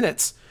 5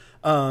 minutes.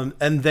 And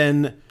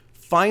then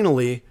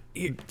finally,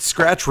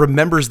 Scratch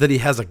remembers that he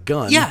has a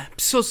gun. Yeah.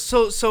 So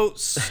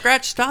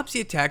Scratch stops the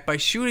attack by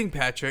shooting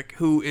Patrick,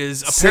 who is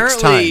 6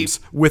 apparently times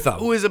with a...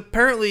 who is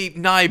apparently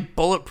nigh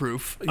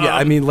bulletproof. Yeah,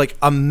 I mean, like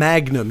a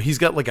Magnum. He's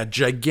got like a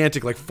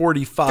gigantic, like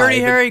 45. Dirty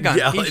Harry gun.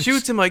 Yeah, He it's-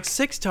 shoots him like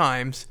 6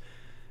 times,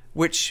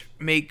 which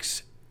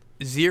makes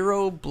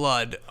 0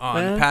 blood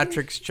on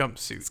Patrick's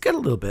jumpsuit. It's got a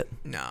little bit.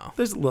 No.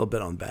 There's a little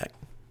bit on back.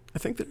 I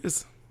think there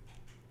is.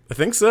 I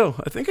think so.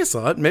 I think I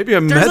saw it. Maybe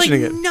I'm There's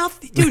imagining like it.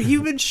 nothing. Dude,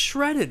 he's been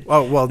shredded.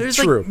 Oh, well, there's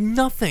true. like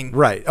nothing.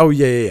 Right. Oh,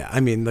 yeah. I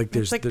mean, like, It's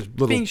there's like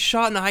little... being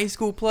shot in a high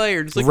school play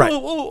or just like, Right.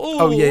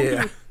 oh,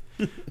 yeah.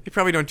 You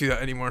probably don't do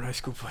that anymore in high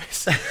school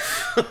plays.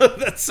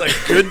 That's a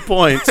good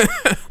point.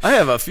 I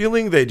have a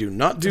feeling they do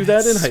not do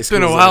that in high school. It's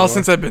been a while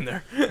since I've been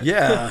there.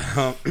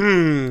 Yeah.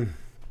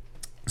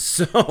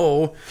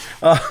 So,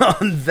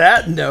 on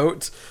that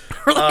note,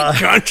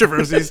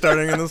 Controversy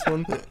starting in this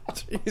one.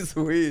 jeez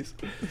Louise.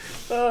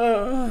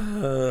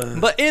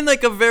 But in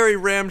like a very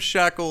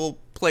ramshackle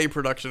play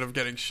production of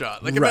getting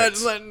shot. Like Right.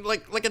 imagine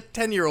like a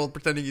 10-year-old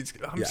pretending he's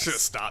I'm Yes. just gonna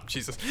stop,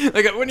 Jesus.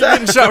 Like when you're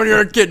getting shot when you're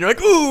a kid, you're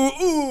like, ooh,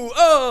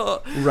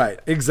 oh. Right,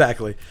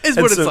 exactly. Is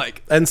And what so- it's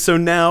like. And so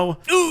now,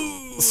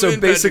 Ooh. so and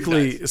Patrick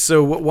basically, dies.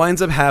 so what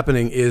winds up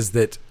happening is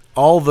that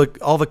all the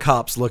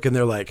cops look and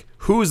they're like,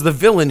 who's the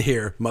villain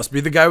here? Must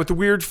be the guy with the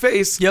weird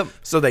face. Yep.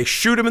 So they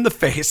shoot him in the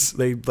face.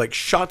 They like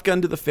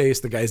shotgun to the face.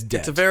 The guy's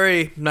dead. It's a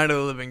very Night of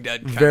the Living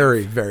Dead kind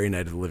very, very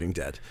Night of the Living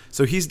Dead.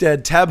 So he's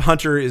dead. Tab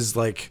Hunter is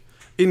like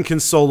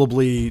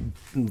inconsolably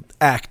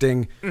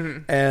acting,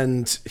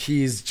 and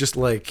he's just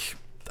like,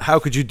 how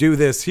could you do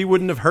this? He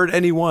wouldn't have hurt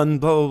anyone,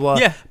 blah, blah, blah.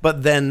 Yeah.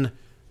 But then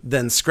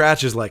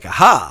Scratch is like,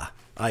 aha,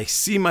 I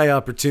see my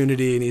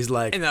opportunity, and he's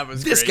like, And that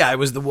was this great. guy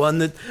was the one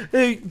that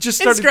just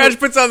And started... Scratch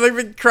puts on the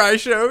big cry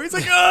show. He's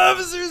like,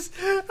 officers,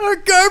 our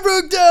car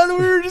broke down and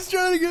we were just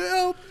trying to get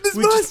help. This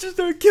We just- monster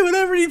started killing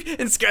everybody.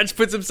 And Scratch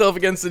puts himself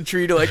against the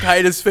tree to like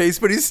hide his face,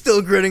 but he's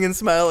still grinning and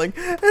smiling.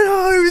 And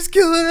he was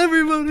killing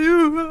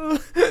everybody.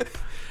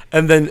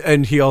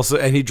 And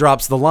he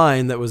drops the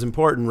line that was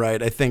important,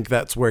 right? I think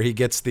that's where he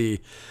gets we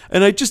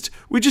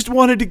just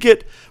wanted to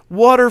get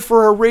water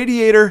for our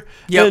radiator.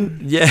 Yep.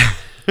 And yeah.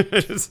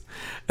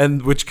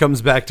 And which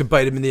comes back to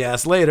bite him in the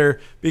ass later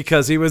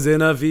because he was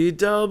in a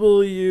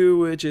VW,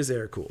 which is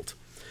air cooled.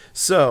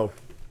 So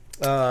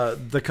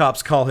the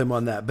cops call him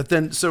on that. But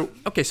then,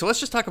 Okay, so let's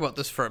just talk about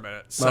this for a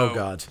minute. So oh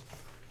God.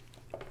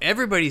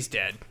 everybody's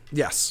dead,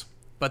 Yes.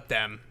 but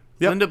them.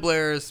 Yep. Linda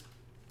Blair's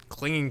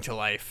clinging to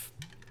life.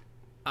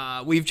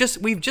 We've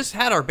just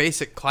had our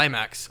basic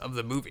climax of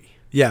the movie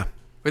Yeah.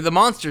 where the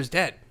monster's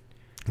dead.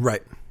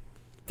 Right.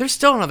 There's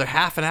still another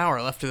half an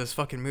hour left of this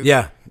fucking movie.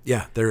 Yeah.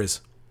 Yeah, there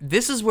is.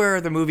 This is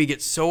where the movie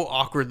gets so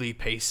awkwardly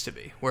paced to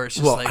be, where it's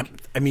just Well, like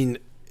I mean,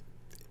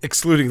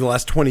 excluding the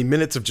last 20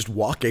 minutes of just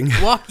walking.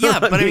 walk. Yeah,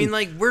 but I mean,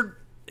 like we're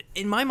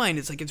in my mind,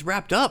 it's like it's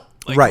wrapped up.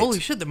 Like Right. holy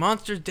shit, the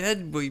monster's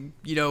dead.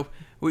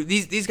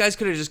 These guys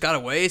could have just got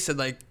away, said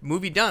like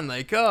movie done.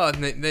 Like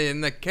and they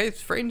in the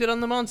case framed it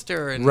on the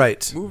monster and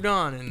Right. moved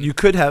on. And You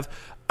could have.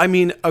 I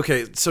mean,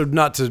 okay, so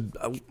not to.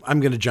 I'm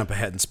going to jump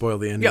ahead and spoil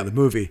the ending Yep. of the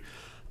movie.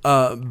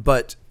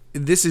 But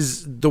this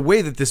is the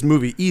way that this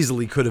movie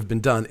easily could have been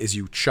done is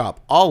you chop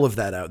all of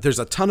that out. There's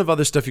a ton of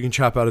other stuff you can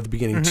chop out at the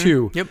beginning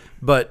too. Yep.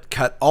 But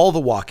cut all the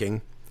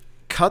walking,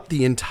 cut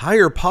the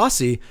entire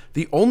posse.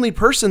 The only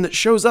person that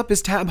shows up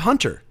is Tab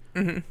Hunter.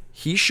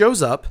 He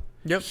shows up.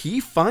 Yep. He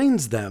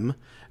finds them.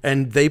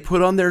 And they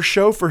put on their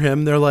show for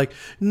him. They're like,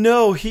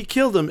 "No, he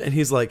killed him," and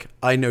he's like,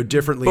 "I know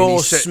differently." And he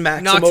Bullshit.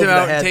 smacks Knocks him over him out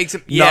the and head, takes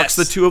him- knocks yes.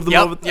 the two of them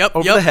Yep,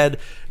 over yep, the head,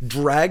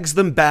 drags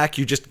them back.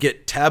 You just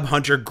get Tab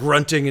Hunter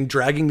grunting and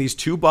dragging these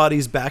two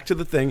bodies back to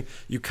the thing.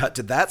 You cut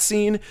to that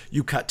scene.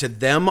 You cut to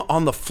them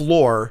on the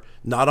floor,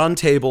 not on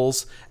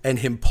tables, and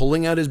him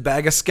pulling out his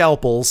bag of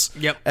scalpels.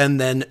 Yep. And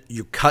then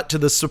you cut to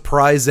the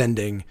surprise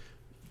ending.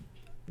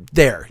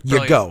 There you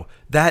Brilliant. go.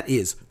 That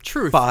is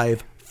Truth.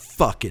 5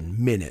 fucking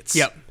minutes.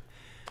 Yep.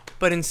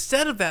 But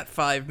instead of that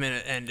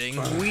 5-minute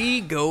ending, we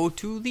go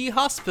to the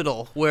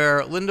hospital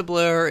where Linda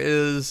Blair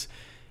is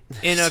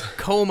in a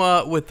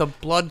coma with a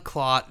blood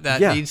clot that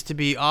Yeah. needs to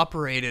be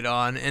operated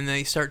on, and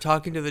they start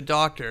talking to the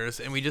doctors,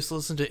 and we just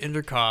listen to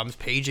intercoms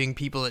paging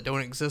people that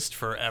don't exist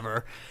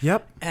forever.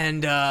 Yep.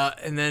 And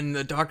then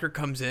the doctor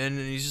comes in,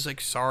 and he's just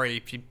like,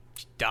 "Sorry, she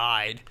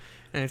died."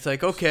 And it's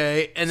like,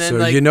 okay. And then So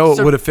like, you know it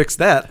so- would have fixed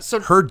that. so-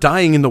 her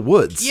dying in the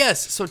woods.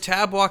 Yes, so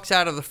Tab walks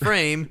out of the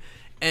frame,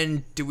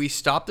 and do we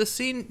stop the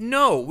scene?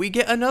 No, we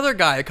get another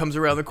guy that comes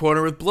around the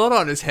corner with blood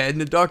on his head, and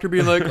the doctor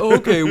being like,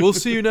 "Okay, we'll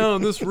see you now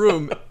in this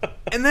room,"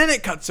 and then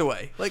it cuts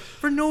away, like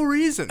for no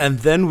reason. And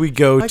then we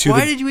go like, to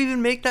why did you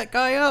even make that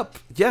guy up?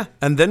 yeah,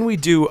 and then we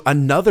do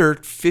another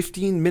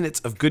 15 minutes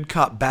of good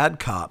cop, bad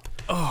cop.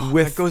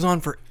 That goes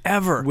on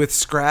forever. with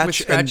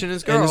Scratch, and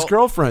his girl. and his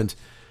girlfriend,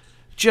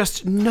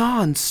 just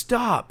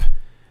nonstop,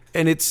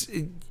 and it's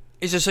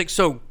just like,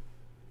 so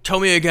tell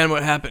me again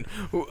what happened.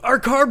 Our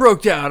car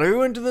broke down. We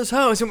went to this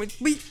house, and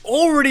we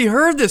already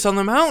heard this on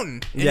the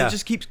mountain. And it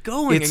just keeps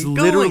going. It's and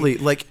going. literally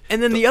like.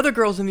 And then the other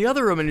girl's in the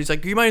other room, and he's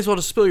like, you might as well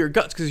just spill your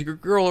guts because your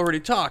girl already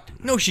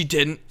talked. No, she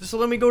didn't. So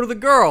let me go to the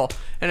girl.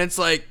 And it's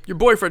like, your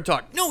boyfriend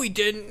talked. No, he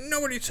didn't.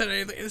 Nobody said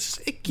anything.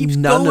 It keeps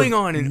going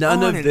on and on.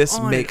 None of this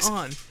makes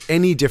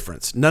any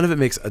difference. None of it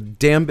makes a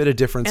damn bit of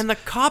difference. And the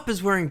cop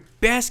is wearing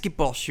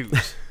basketball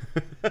shoes.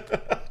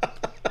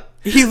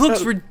 He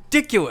looks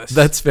ridiculous.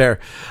 That's fair.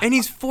 And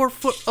he's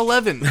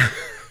 4'11".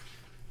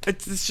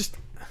 It's just.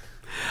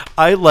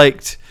 I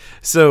liked.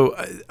 So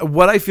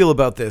what I feel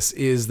about this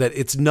is that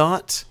it's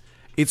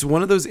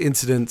one of those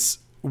incidents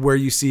where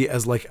you see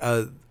as like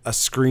a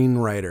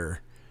screenwriter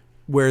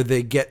where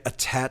they get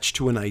attached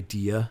to an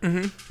idea,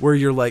 where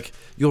you're like,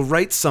 you'll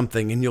write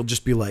something and you'll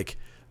just be like,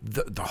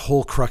 the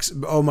whole crux.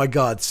 Oh my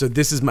God. So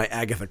this is my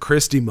Agatha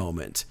Christie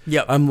moment.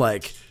 Yep. I'm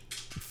like,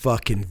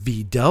 fucking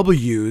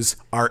VWs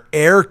are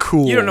air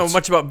cooled. You don't know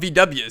much about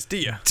VWs, do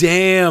you?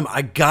 Damn,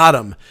 I got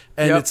them.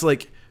 And it's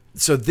like,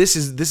 so this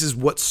is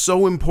what's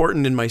so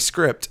important in my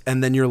script.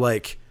 And then you're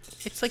like,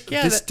 it's like,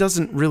 yeah, this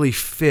doesn't really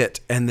fit.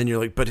 And then you're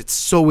like, but it's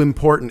so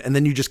important. And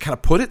then you just kind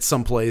of put it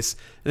someplace.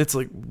 And it's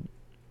like,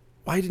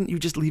 why didn't you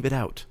just leave it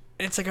out?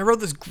 And it's like, I wrote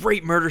this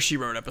great Murder, She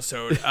Wrote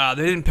episode.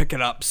 They didn't pick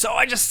it up. So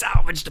I just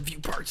salvaged a few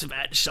parts of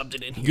that and shoved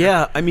it in here.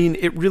 Yeah, I mean,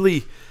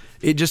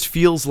 it just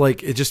feels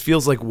like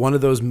one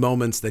of those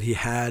moments that he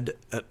had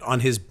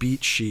on his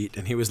beat sheet,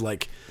 and he was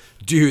like,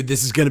 dude,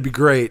 this is going to be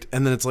great.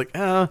 And then it's like,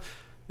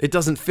 it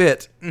doesn't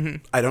fit.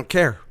 Mm-hmm. I don't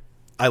care.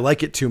 I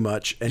like it too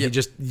much. And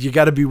you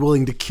got to be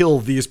willing to kill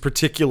these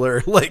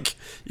particular, like,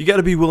 you got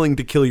to be willing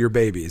to kill your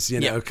babies, you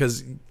know,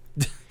 because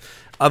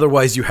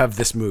otherwise you have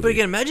this movie. But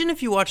again, imagine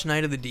if you watch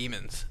Night of the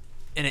Demons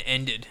and it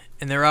ended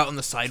and they're out on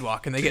the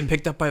sidewalk and they get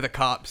picked up by the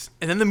cops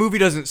and then the movie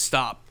doesn't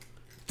stop.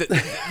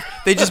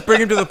 They just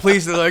bring him to the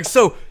police and they're like,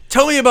 so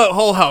tell me about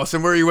Hull House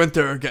and where you went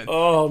there again.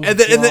 Oh, my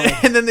God.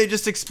 And then they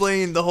just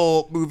explain the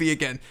whole movie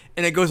again,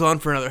 and it goes on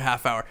for another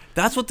half hour.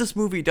 That's what this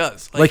movie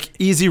does. Like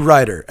Easy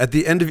Rider. At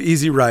the end of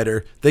Easy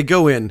Rider, they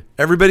go in,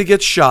 everybody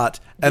gets shot,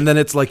 and then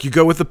it's like you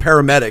go with the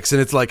paramedics,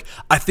 and it's like,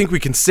 I think we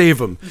can save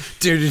them.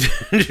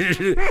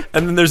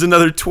 And then there's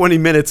another 20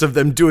 minutes of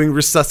them doing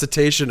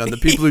resuscitation on the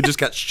people who just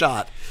got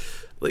shot.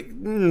 Like,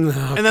 and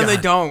then they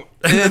don't.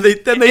 And then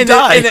they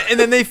die. And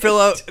then they fill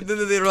out.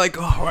 They're like,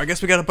 oh, I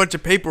guess we got a bunch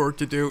of paperwork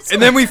to do.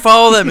 And then we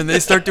follow them, and they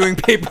start doing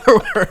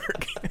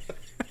paperwork.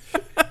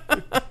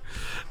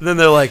 Then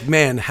they're like,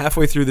 man,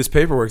 halfway through this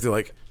paperwork, they're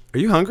like, are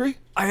you hungry?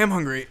 I am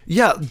hungry.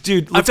 Yeah,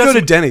 dude, let's go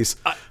to Denny's.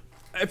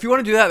 If you want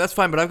to do that, that's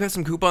fine. But I've got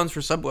some coupons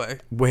for Subway.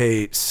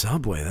 Wait,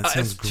 Subway? That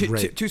sounds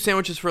great. Two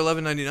sandwiches for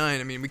 $11.99.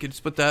 I mean, we could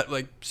split that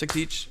like 6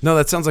 each. No,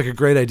 that sounds like a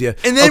great idea.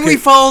 And then we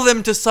follow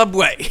them to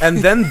Subway. And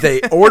then they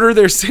order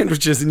their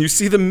sandwiches, and you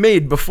see them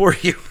made before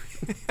you.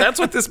 That's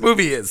what this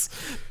movie is.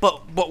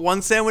 But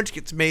one sandwich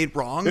gets made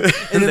wrong, and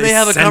then they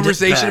have a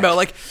conversation about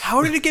like,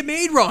 how did it get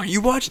made wrong?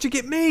 You watched it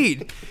get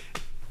made.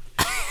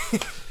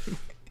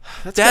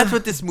 That's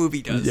what this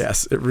movie does.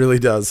 Yes, it really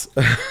does.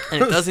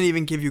 And it doesn't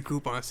even give you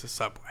coupons to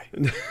Subway.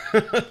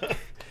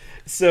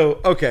 So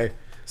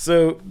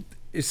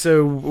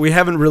we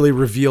haven't really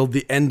revealed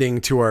the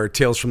ending to our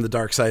Tales from the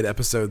Dark Side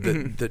episode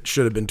that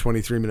should have been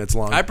 23 minutes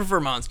long. I prefer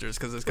Monsters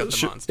because it's got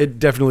the monsters. It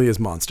definitely is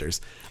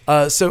Monsters.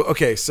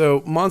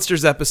 So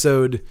Monsters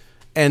episode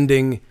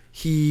ending,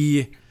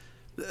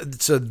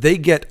 so they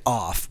get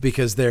off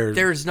because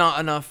there's not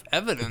enough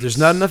evidence. There's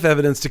not enough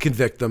evidence to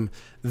convict them.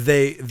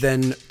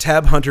 Then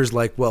Tab Hunter's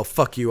like, well,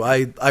 fuck you.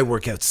 I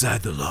work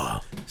outside the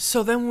law.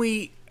 So then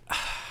we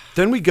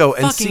go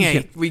and see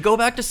him. We go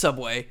back to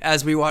Subway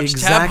as we watch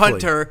Tab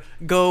Hunter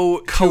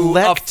go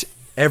collect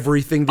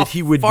everything that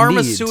he would need.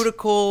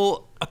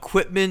 Pharmaceutical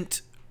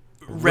equipment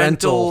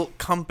rental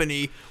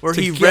company where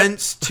he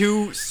rents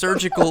 2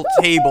 surgical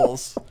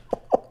tables.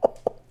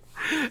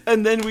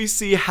 And then we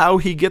see how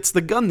he gets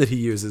the gun that he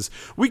uses.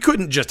 We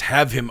couldn't just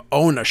have him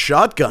own a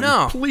shotgun.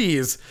 No.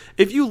 Please.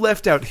 If you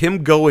left out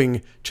him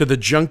going to the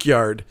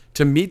junkyard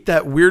to meet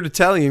that weird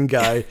Italian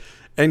guy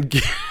and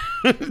get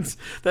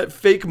that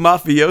fake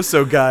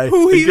mafioso guy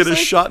who get a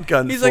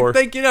shotgun he's for. He's like,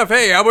 thank you enough.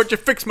 Hey, how about you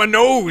fix my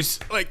nose?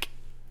 Like,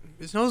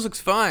 his nose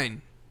looks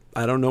fine.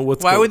 I don't know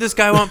why would this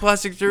guy want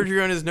plastic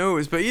surgery on his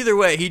nose? But either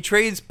way, he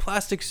trades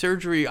plastic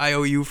surgery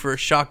IOU for a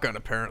shotgun,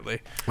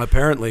 apparently.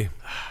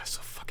 So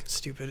fucking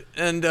stupid.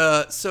 And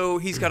so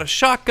he's got a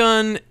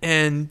shotgun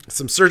and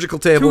some surgical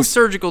tables. 2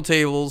 surgical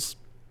tables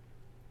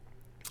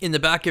in the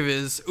back of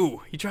his...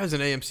 Ooh, he drives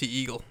an AMC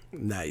Eagle.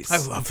 Nice. I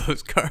love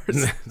those cars.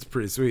 It's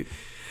pretty sweet.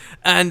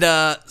 And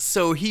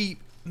so he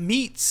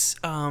meets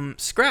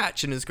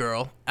Scratch and his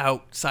girl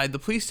outside the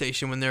police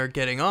station when they're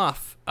getting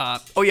off.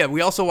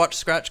 We also watched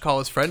Scratch call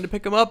his friend to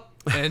pick him up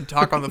and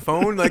talk on the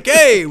phone. Like,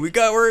 hey,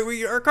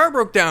 our car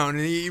broke down.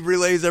 And he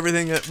relays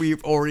everything that we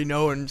already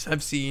know and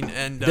have seen.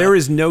 And there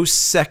is no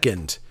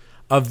second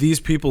of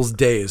these people's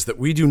days that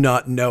we do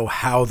not know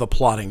how the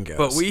plotting goes.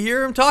 But we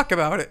hear him talk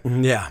about it.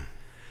 Yeah.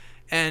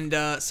 And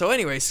so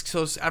anyways,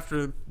 so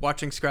after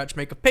watching Scratch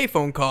make a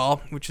payphone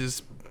call, which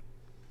is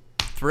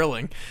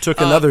thrilling.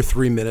 Took another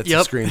 3 minutes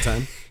yep. of screen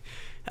time.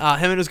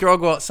 Him and his girl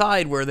go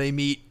outside where they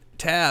meet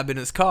Tab in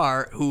his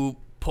car, who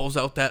pulls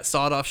out that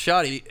sawed-off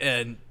shotty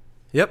and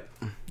Yep.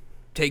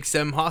 takes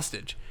them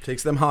hostage.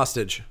 Takes them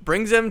hostage.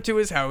 Brings them to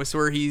his house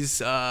where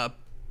he's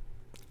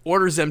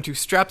orders them to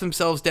strap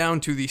themselves down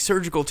to the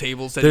surgical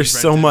tables that There's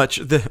he's so rented. much.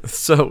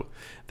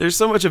 There's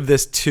so much of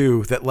this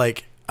too that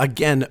like.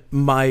 Again,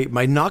 my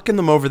knocking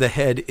them over the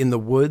head in the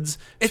woods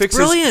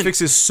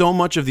fixes so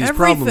much of these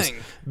problems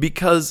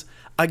because,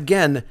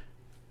 again,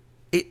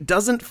 it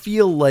doesn't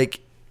feel like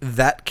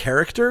that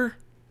character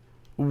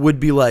would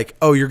be like,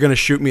 oh, you're going to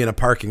shoot me in a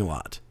parking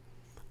lot.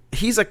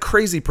 He's a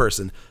crazy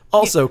person.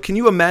 Also, can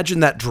you imagine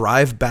that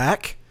drive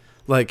back?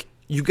 Like,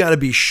 you got to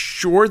be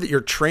sure that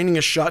you're training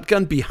a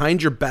shotgun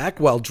behind your back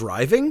while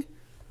driving?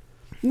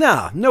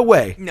 Nah, no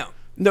way.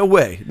 No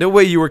way. No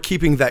way you were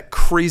keeping that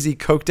crazy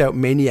coked out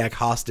maniac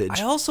hostage.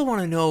 I also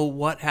want to know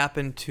what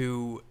happened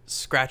to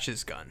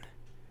Scratch's gun.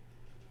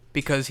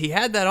 Because he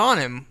had that on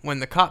him when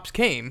the cops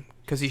came,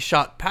 because he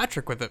shot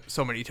Patrick with it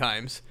so many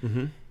times.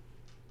 Mm-hmm.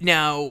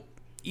 Now,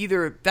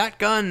 either that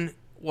gun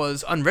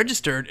was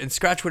unregistered and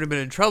Scratch would have been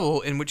in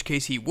trouble, in which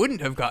case he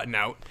wouldn't have gotten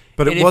out.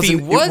 But it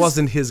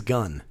wasn't his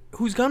gun.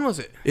 Whose gun was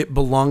it? It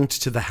belonged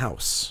to the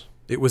house.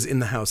 It was in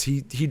the house.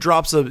 He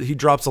drops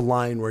a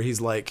line where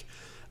he's like,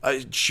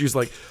 she's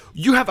like,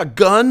 "You have a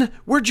gun?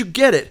 Where'd you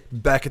get it?"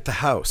 Back at the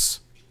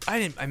house.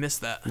 I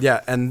missed that. Yeah,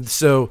 and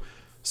so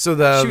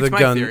the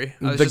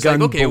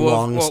gun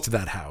belongs to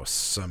that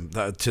house,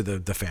 to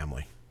the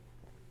family.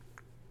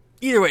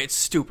 Either way, it's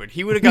stupid.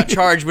 He would have got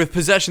charged with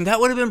possession. That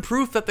would have been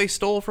proof that they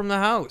stole from the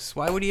house.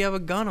 Why would he have a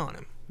gun on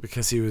him?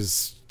 Because he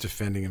was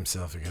defending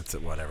himself against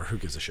it. Whatever. Who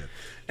gives a shit?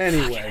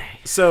 Anyway,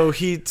 so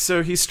he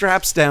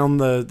straps down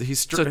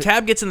So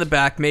Tab gets in the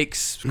back, makes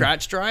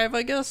Scratch drive.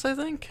 I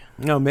think.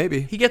 No, maybe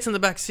he gets in the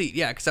back seat.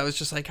 Yeah, because I was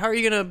just like, how are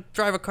you gonna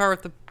drive a car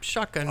with the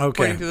shotgun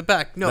pointing to the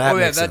back? No, that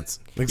makes sense.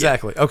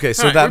 Exactly. Yeah. Okay,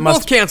 so right, we're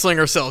both canceling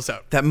ourselves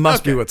out. That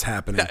must be what's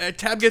happening.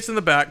 Tab gets in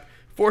the back,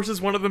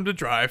 forces one of them to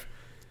drive.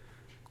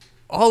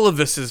 All of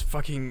this is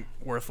fucking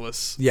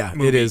worthless. Yeah,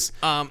 movie. It is.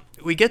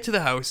 We get to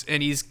the house,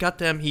 and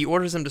he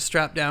orders them to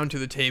strap down to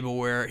the table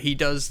where he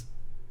does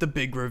the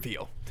big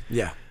reveal.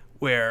 Yeah.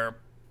 Where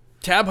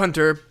Tab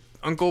Hunter,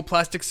 Uncle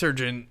Plastic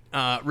Surgeon,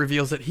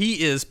 reveals that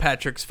he is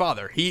Patrick's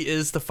father. He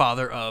is the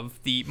father of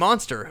the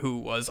monster who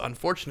was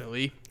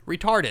unfortunately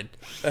retarded.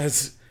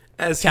 As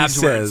Tab's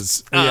he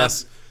says,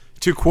 yes.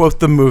 To quote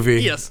the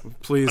movie. Yes.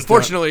 Please.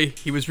 Unfortunately,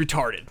 he was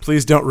retarded.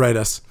 Please don't write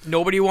us.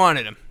 Nobody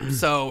wanted him.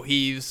 So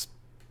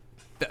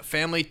that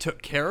family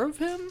took care of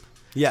him?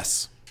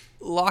 Yes.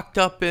 Locked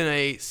up in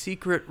a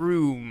secret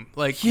room,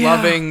 like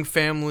loving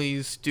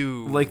families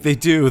do. Like they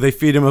do. They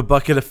feed him a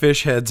bucket of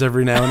fish heads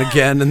every now and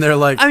again, and they're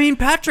like... I mean,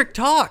 Patrick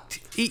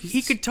talked.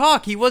 He could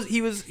talk. He was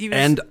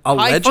and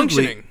high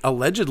functioning.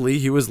 Allegedly,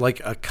 he was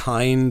like a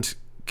kind,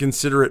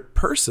 considerate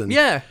person.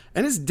 Yeah.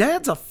 And his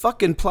dad's a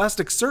fucking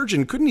plastic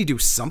surgeon. Couldn't he do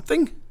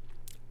something?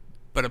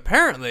 But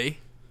apparently...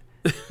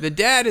 the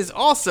dad is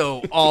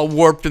also all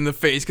warped in the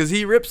face because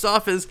he rips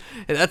off and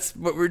that's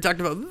what we were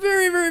talking about at the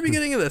very, very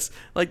beginning of this.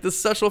 Like the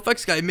special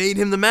effects guy made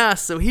him the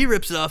mask, so he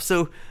rips it off.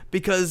 So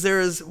because there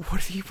is,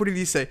 what did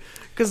he say?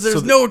 Because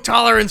there's no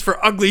tolerance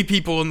for ugly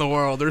people in the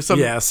world or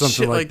something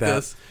shit like that.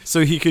 This.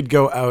 So he could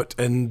go out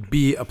and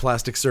be a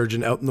plastic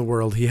surgeon out in the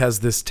world. He has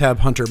this Tab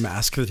Hunter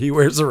mask that he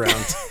wears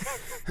around.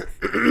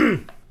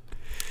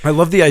 I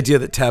love the idea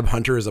that Tab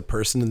Hunter is a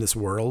person in this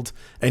world,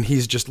 and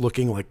he's just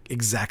looking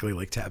exactly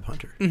like Tab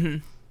Hunter. Mm-hmm.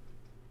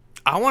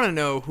 I want to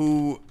know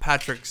who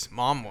Patrick's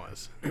mom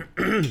was.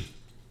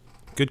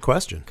 Good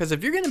question. Because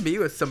if you're going to be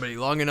with somebody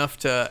long enough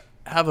to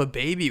have a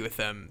baby with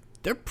them,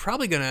 they're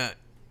probably going to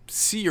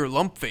see your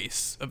lump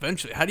face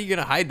eventually. How are you going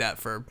to hide that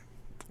for?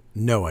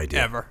 No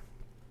idea. Ever.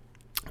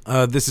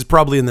 This is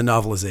probably in the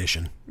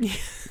novelization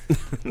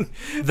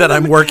that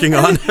I'm working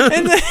on.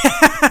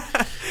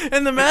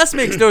 And the mask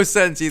makes no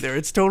sense either.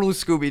 It's total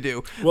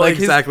Scooby-Doo. Well,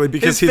 exactly,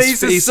 because his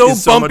face is so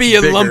bumpy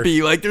and bigger.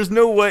 lumpy. Like, there's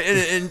no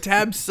way. And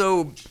Tab's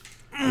so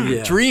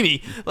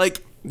dreamy.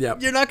 Like,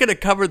 you're not going to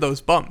cover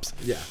those bumps.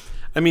 Yeah.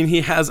 I mean,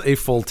 he has a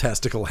full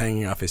testicle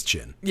hanging off his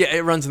chin. Yeah,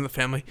 it runs in the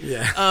family.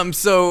 Yeah.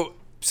 So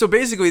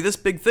basically, this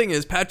big thing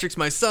is Patrick's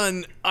my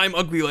son. I'm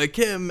ugly like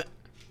him.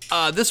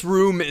 This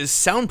room is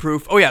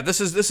soundproof. Oh yeah, this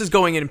is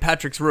going in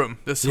Patrick's room.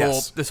 This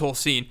whole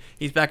scene.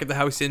 He's back at the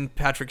house in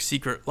Patrick's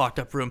secret locked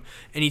up room,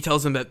 and he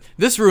tells him that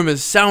this room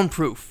is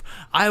soundproof.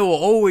 I will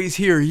always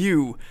hear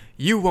you.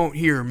 You won't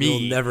hear me.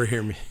 You'll never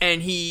hear me.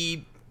 And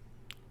he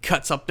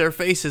cuts up their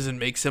faces and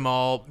makes them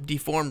all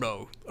deformed.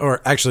 Or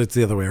actually, it's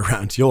the other way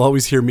around. You'll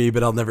always hear me,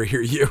 but I'll never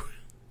hear you.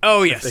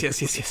 Oh yes.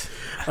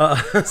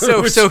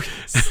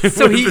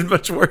 So he been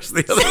much worse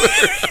the other way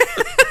around.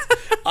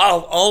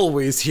 I'll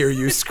always hear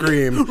you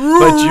scream,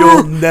 but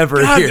you'll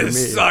never God, hear this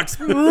me. sucks.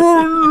 Because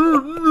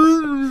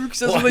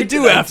that's what they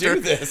do after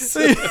this?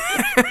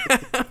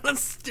 a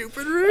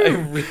stupid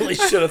room. really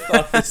should have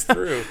thought this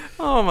through.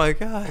 Oh my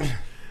god.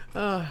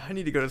 I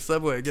need to go to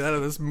Subway. Get out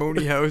of this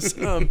moany house.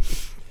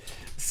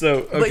 So,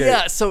 okay. But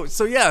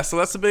yeah, so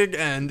that's the big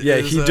end. Yeah,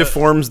 is, he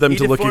deforms them he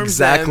to look deforms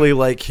exactly them,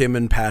 like him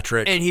and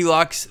Patrick. and he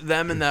locks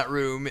them in that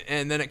room,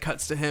 and then it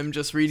cuts to him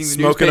just reading the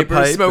Smoking a newspaper,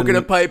 pipe smoking a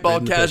and pipe, all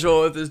reading the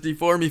casual with his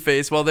deformy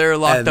face, while they're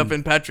locked And- up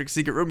in Patrick's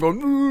secret room,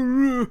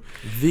 going.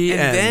 The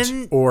and end.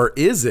 then Or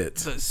is it?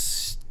 the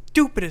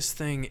stupidest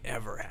thing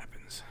ever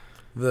happens.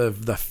 The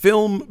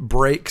film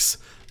breaks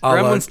a la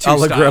Gremlins 2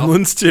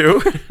 Gremlins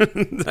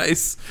 2.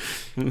 Nice.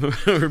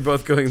 We're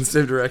both going in the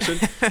same direction.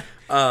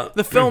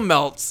 The film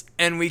melts,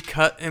 and we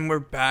cut, and we're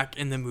back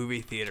in the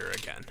movie theater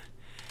again.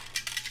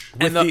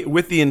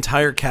 With the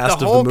entire cast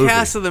The of whole the movie.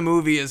 cast of the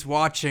movie is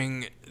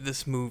watching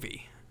this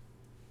movie.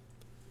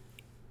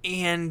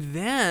 And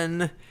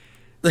then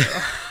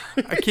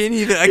I can't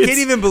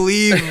even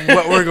believe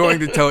what we're going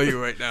to tell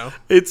you right now.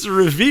 It's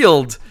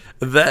revealed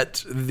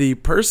that the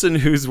person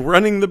who's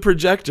running the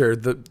projector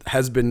that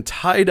has been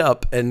tied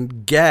up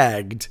and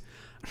gagged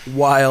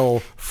while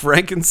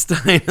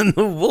Frankenstein and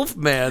the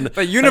Wolfman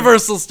The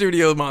Universal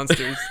Studio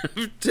monsters.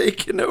 have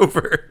taken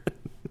over.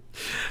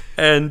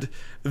 And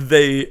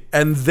they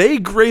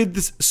grade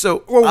this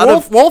so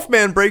Well,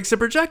 Wolfman breaks the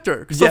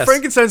projector. So Yes.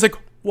 Frankenstein's like,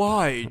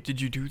 "Why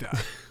did you do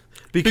that?"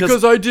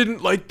 because I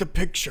didn't like the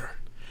picture.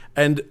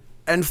 and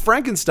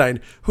Frankenstein,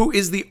 who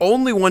is the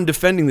only one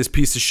defending this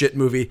piece of shit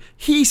movie,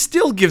 he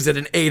still gives it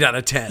an 8 out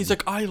of 10. He's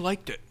like, "I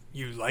liked it."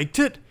 You liked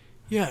it?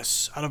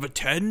 Yes. Out of a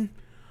 10,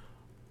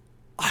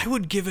 I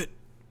would give it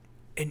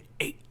an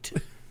 8.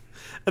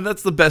 and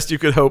that's the best you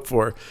could hope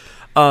for.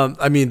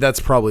 I mean, that's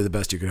probably the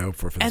best you could hope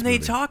for this And movie.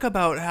 they talk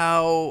about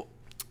how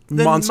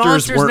the Monsters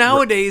monsters weren't-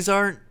 nowadays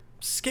aren't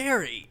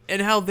scary,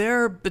 and how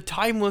they're the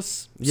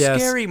timeless, Yes.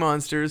 scary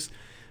monsters.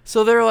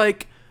 So they're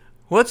like,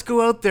 let's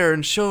go out there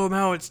and show them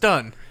how it's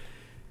done.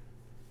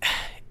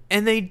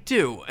 And they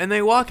do. And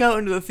they walk out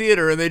into the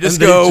theater, and they just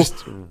And they go,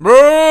 just-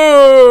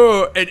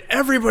 "Bro!" And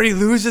everybody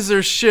loses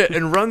their shit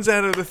and runs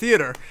out of the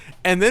theater.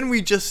 And then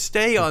we just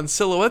stay on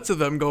silhouettes of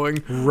them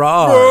going,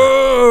 Raw.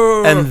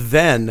 "Bro!" And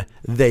then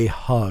they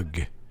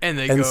hug and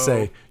they and go,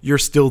 say, "You're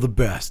still the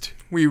best."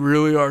 "We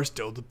really are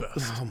still the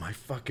best." Oh my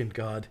fucking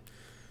god.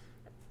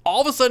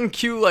 All of a sudden,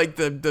 cue like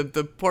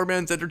the poor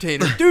man's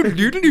entertainer,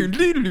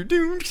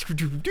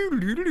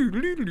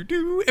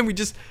 and we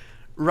just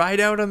ride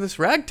out on this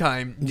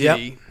ragtime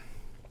ditty. Yep.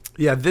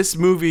 Yeah, this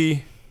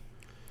movie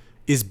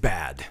is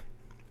bad.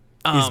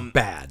 Is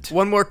bad.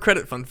 One more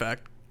credit fun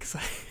fact, because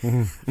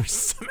for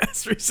some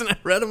ass reason I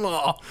read them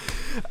all.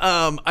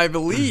 I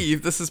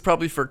believe this is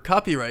probably for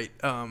copyright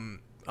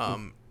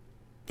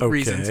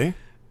reasons. Okay.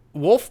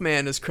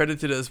 Wolfman is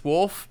credited as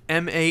Wolf,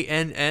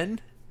 Mann,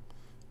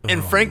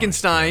 and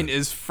Frankenstein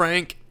is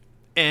Frank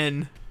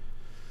N.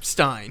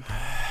 Stein,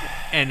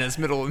 and his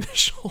middle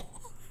initial.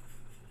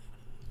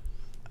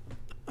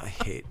 I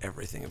hate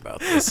everything about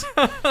this.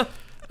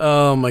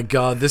 Oh my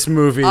god, this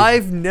movie.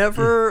 I've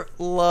never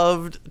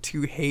loved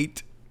to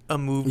hate a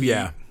movie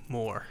Yeah.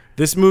 more.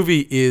 This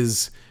movie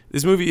is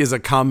a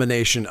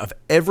combination of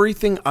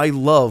everything I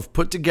love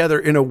put together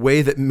in a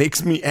way that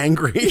makes me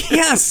angry.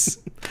 Yes.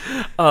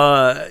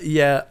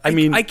 Yeah, I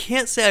mean, I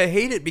can't say I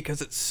hate it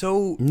because it's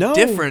so No.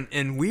 different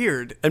and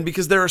weird. and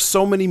because there are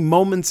so many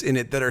moments in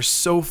it that are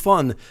so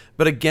fun,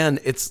 but again,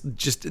 it's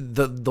just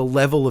the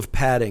level of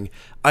padding.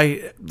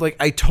 I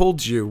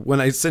told you when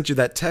I sent you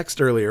that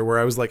text earlier where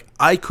I was like,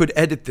 I could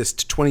edit this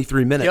to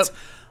 23 minutes. Yep.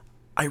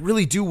 I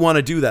really do want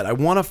to do that. I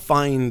want to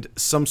find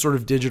some sort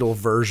of digital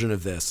version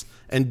of this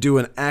and do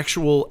an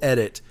actual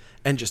edit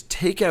and just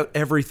take out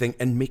everything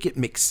and make it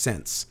make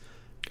sense.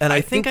 And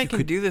I think I you can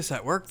could, do this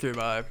at work through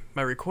my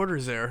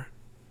recorder's there.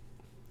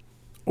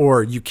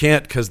 or you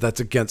can't because that's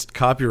against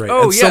copyright.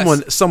 Oh, and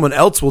yes. someone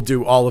else will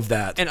do all of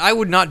that. And I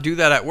would not do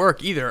that at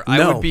work either. I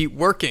No. would be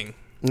working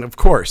Of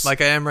course.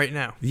 like I am right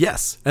now.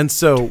 Yes. And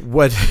so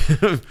what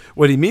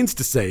what he means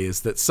to say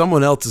is that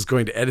someone else is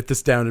going to edit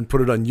this down and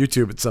put it on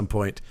YouTube at some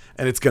point,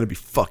 and it's going to be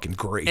fucking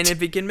great. And if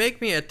he can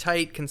make me a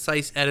tight,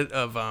 concise edit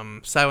of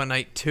Silent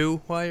Night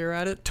 2 while you're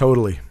at it,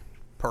 totally.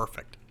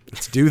 perfect.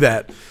 Let's do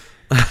that.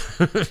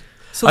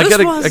 So I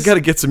this gotta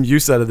get some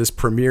use out of this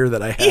premiere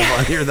that I have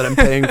on here that I'm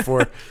paying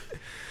for.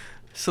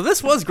 So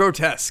this was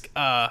grotesque.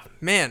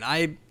 Man,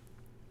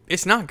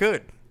 it's not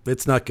good.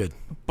 It's not good.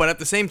 But at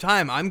the same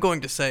time, I'm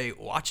going to say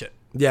watch it.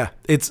 Yeah,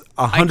 it's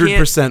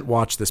 100%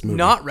 watch this movie.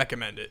 Not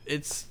recommend it.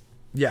 It's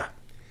Yeah.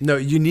 No,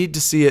 you need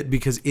to see it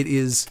because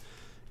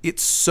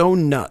it's so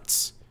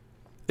nuts.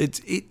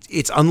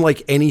 It's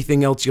unlike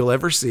anything else you'll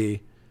ever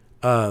see.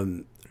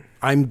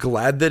 I'm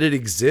glad that it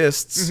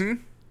exists,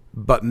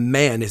 but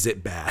man, is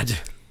it bad.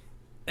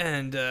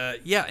 And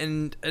yeah,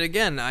 and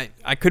again,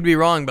 I could be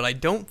wrong, but I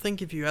don't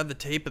think if you have the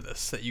tape of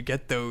this that you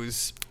get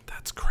those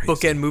That's crazy.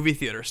 bookend movie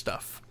theater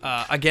stuff.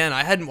 Again,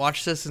 I hadn't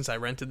watched this since I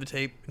rented the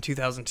tape in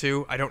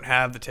 2002. I don't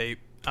have the tape.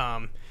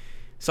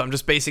 So I'm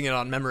just basing it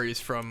on memories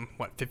from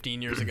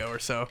 15 years ago or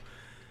so.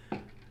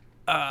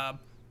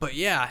 But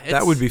yeah,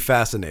 that would be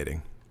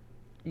fascinating.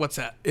 What's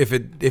that? If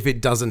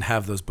it doesn't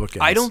have those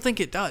bookends. I don't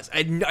think it does.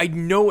 I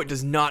know it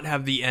does not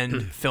have the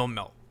end film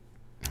melt.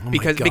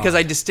 Because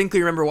I distinctly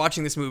remember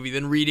watching this movie,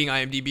 then reading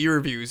IMDb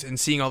reviews and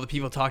seeing all the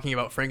people talking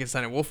about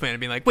Frankenstein and Wolfman and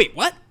being like, wait,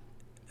 what?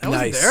 That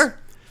wasn't there?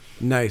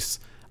 Nice.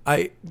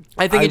 I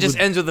think it just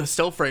ends with a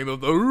still frame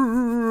of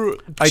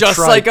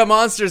like a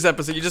Monsters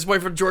episode. You just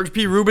wait for George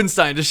P.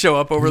 Rubenstein to show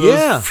up over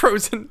those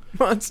frozen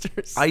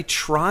monsters. I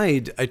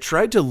tried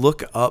to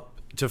look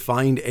up to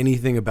find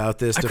anything about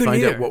this, to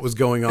find out what was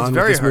going on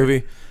with this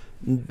movie.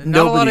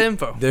 Not a lot of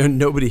info.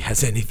 Nobody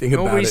has anything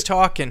about it. Nobody's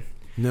talking.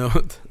 No.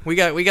 We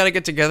got to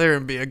get together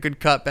and be a good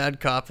cop, bad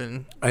cop,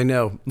 and I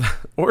know.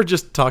 Or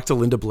just talk to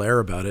Linda Blair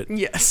about it.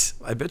 Yes.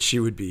 I bet she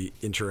would be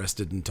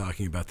interested in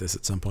talking about this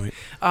at some point.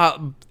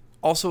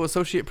 Also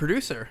associate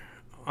producer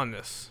on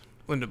this,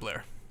 Linda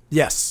Blair.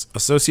 Yes,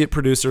 associate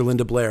producer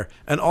Linda Blair.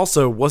 And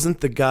also wasn't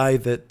the guy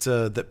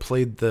that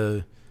played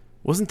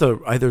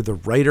either the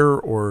writer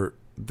or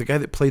the guy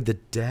that played the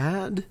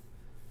dad?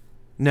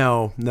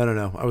 No.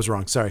 I was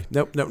wrong. Sorry.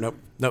 Nope,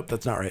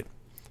 that's not right.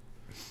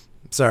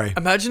 Sorry.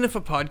 Imagine if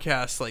a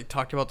podcast like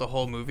talked about the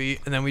whole movie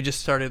and then we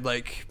just started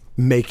like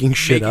making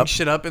shit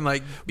up and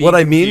like being what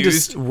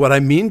confused. I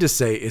mean to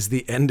say is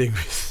the ending.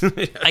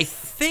 I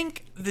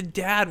think the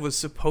dad was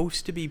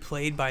supposed to be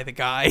played by the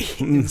guy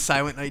in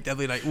Silent Night,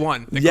 Deadly Night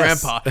 1, the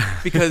grandpa,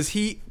 because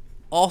he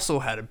also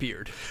had a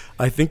beard.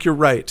 I think you're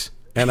right,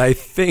 and I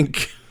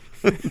think,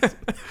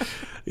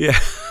 yeah.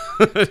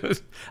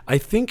 I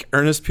think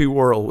Ernest P.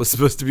 Worrell was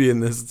supposed to be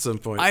in this at some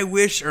point. I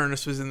wish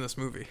Ernest was in this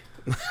movie.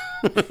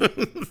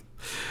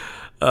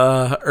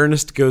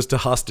 Ernest goes to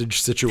hostage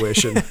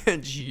situation.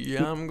 Gee,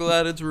 I'm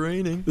glad it's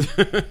raining.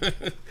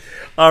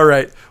 All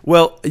right.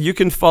 Well, you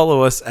can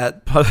follow us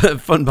at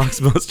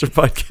Funbox Monster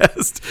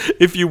Podcast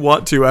if you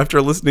want to after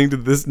listening to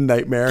this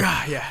nightmare.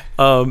 Yeah.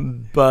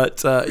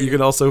 But you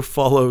can also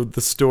follow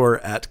the store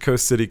at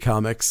Coast City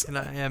Comics. And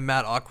I am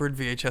Matt Awkward,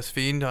 VHS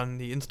Fiend on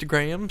the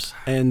Instagrams.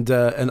 And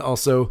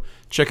also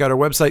check out our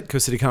website,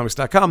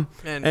 coastcitycomics.com.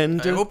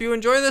 And I hope you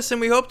enjoy this,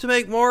 and we hope to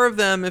make more of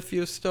them if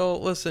you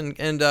still listen.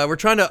 And we're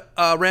trying to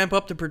ramp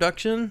up the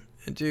production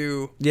and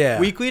do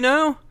weekly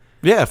now.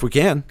 Yeah, if we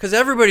can. Because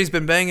everybody's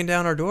been banging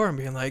down our door and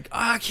being like,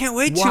 I can't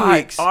wait 2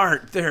 weeks. Why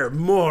aren't there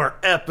more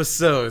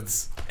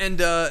episodes? And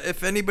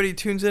if anybody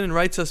tunes in and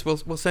writes us,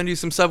 we'll send you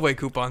some Subway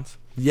coupons.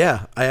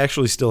 Yeah, I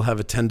actually still have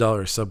a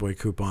 $10 Subway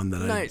coupon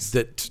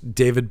that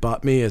David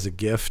bought me as a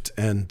gift,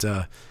 and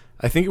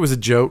I think it was a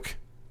joke,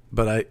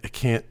 but I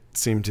can't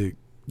seem to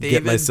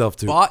get myself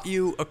to. Bought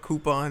you a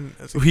coupon.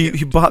 As a gift.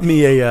 He bought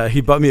me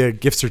a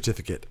gift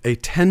certificate, a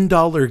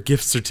 $10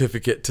 gift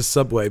certificate to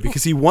Subway,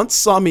 because he once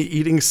saw me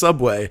eating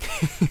Subway,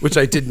 which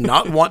I did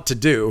not want to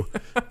do.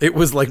 It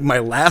was like my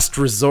last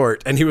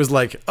resort, and he was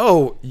like,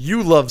 "Oh,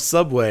 you love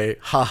Subway?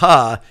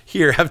 Haha!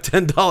 Here, have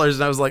 $10."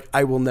 And I was like,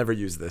 "I will never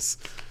use this."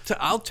 So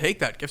I'll take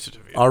that gift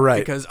certificate. All right,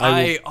 because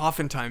I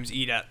oftentimes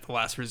eat at the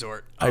last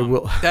resort. I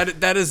will.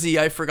 That is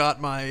I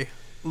forgot my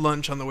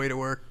lunch on the way to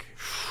work.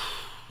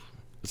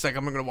 It's like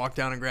I'm going to walk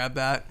down and grab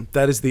that.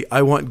 That is the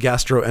I want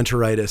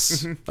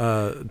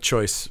gastroenteritis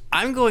choice.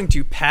 I'm going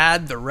to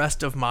pad the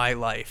rest of my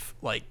life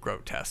like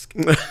Grotesque.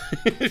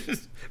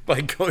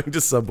 By going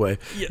to Subway.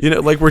 Yeah.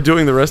 Like we're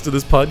doing the rest of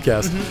this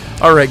podcast.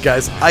 Mm-hmm. All right,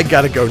 guys, I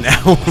got to go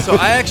now. So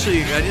I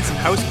did some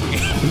house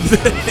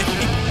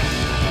cleaning.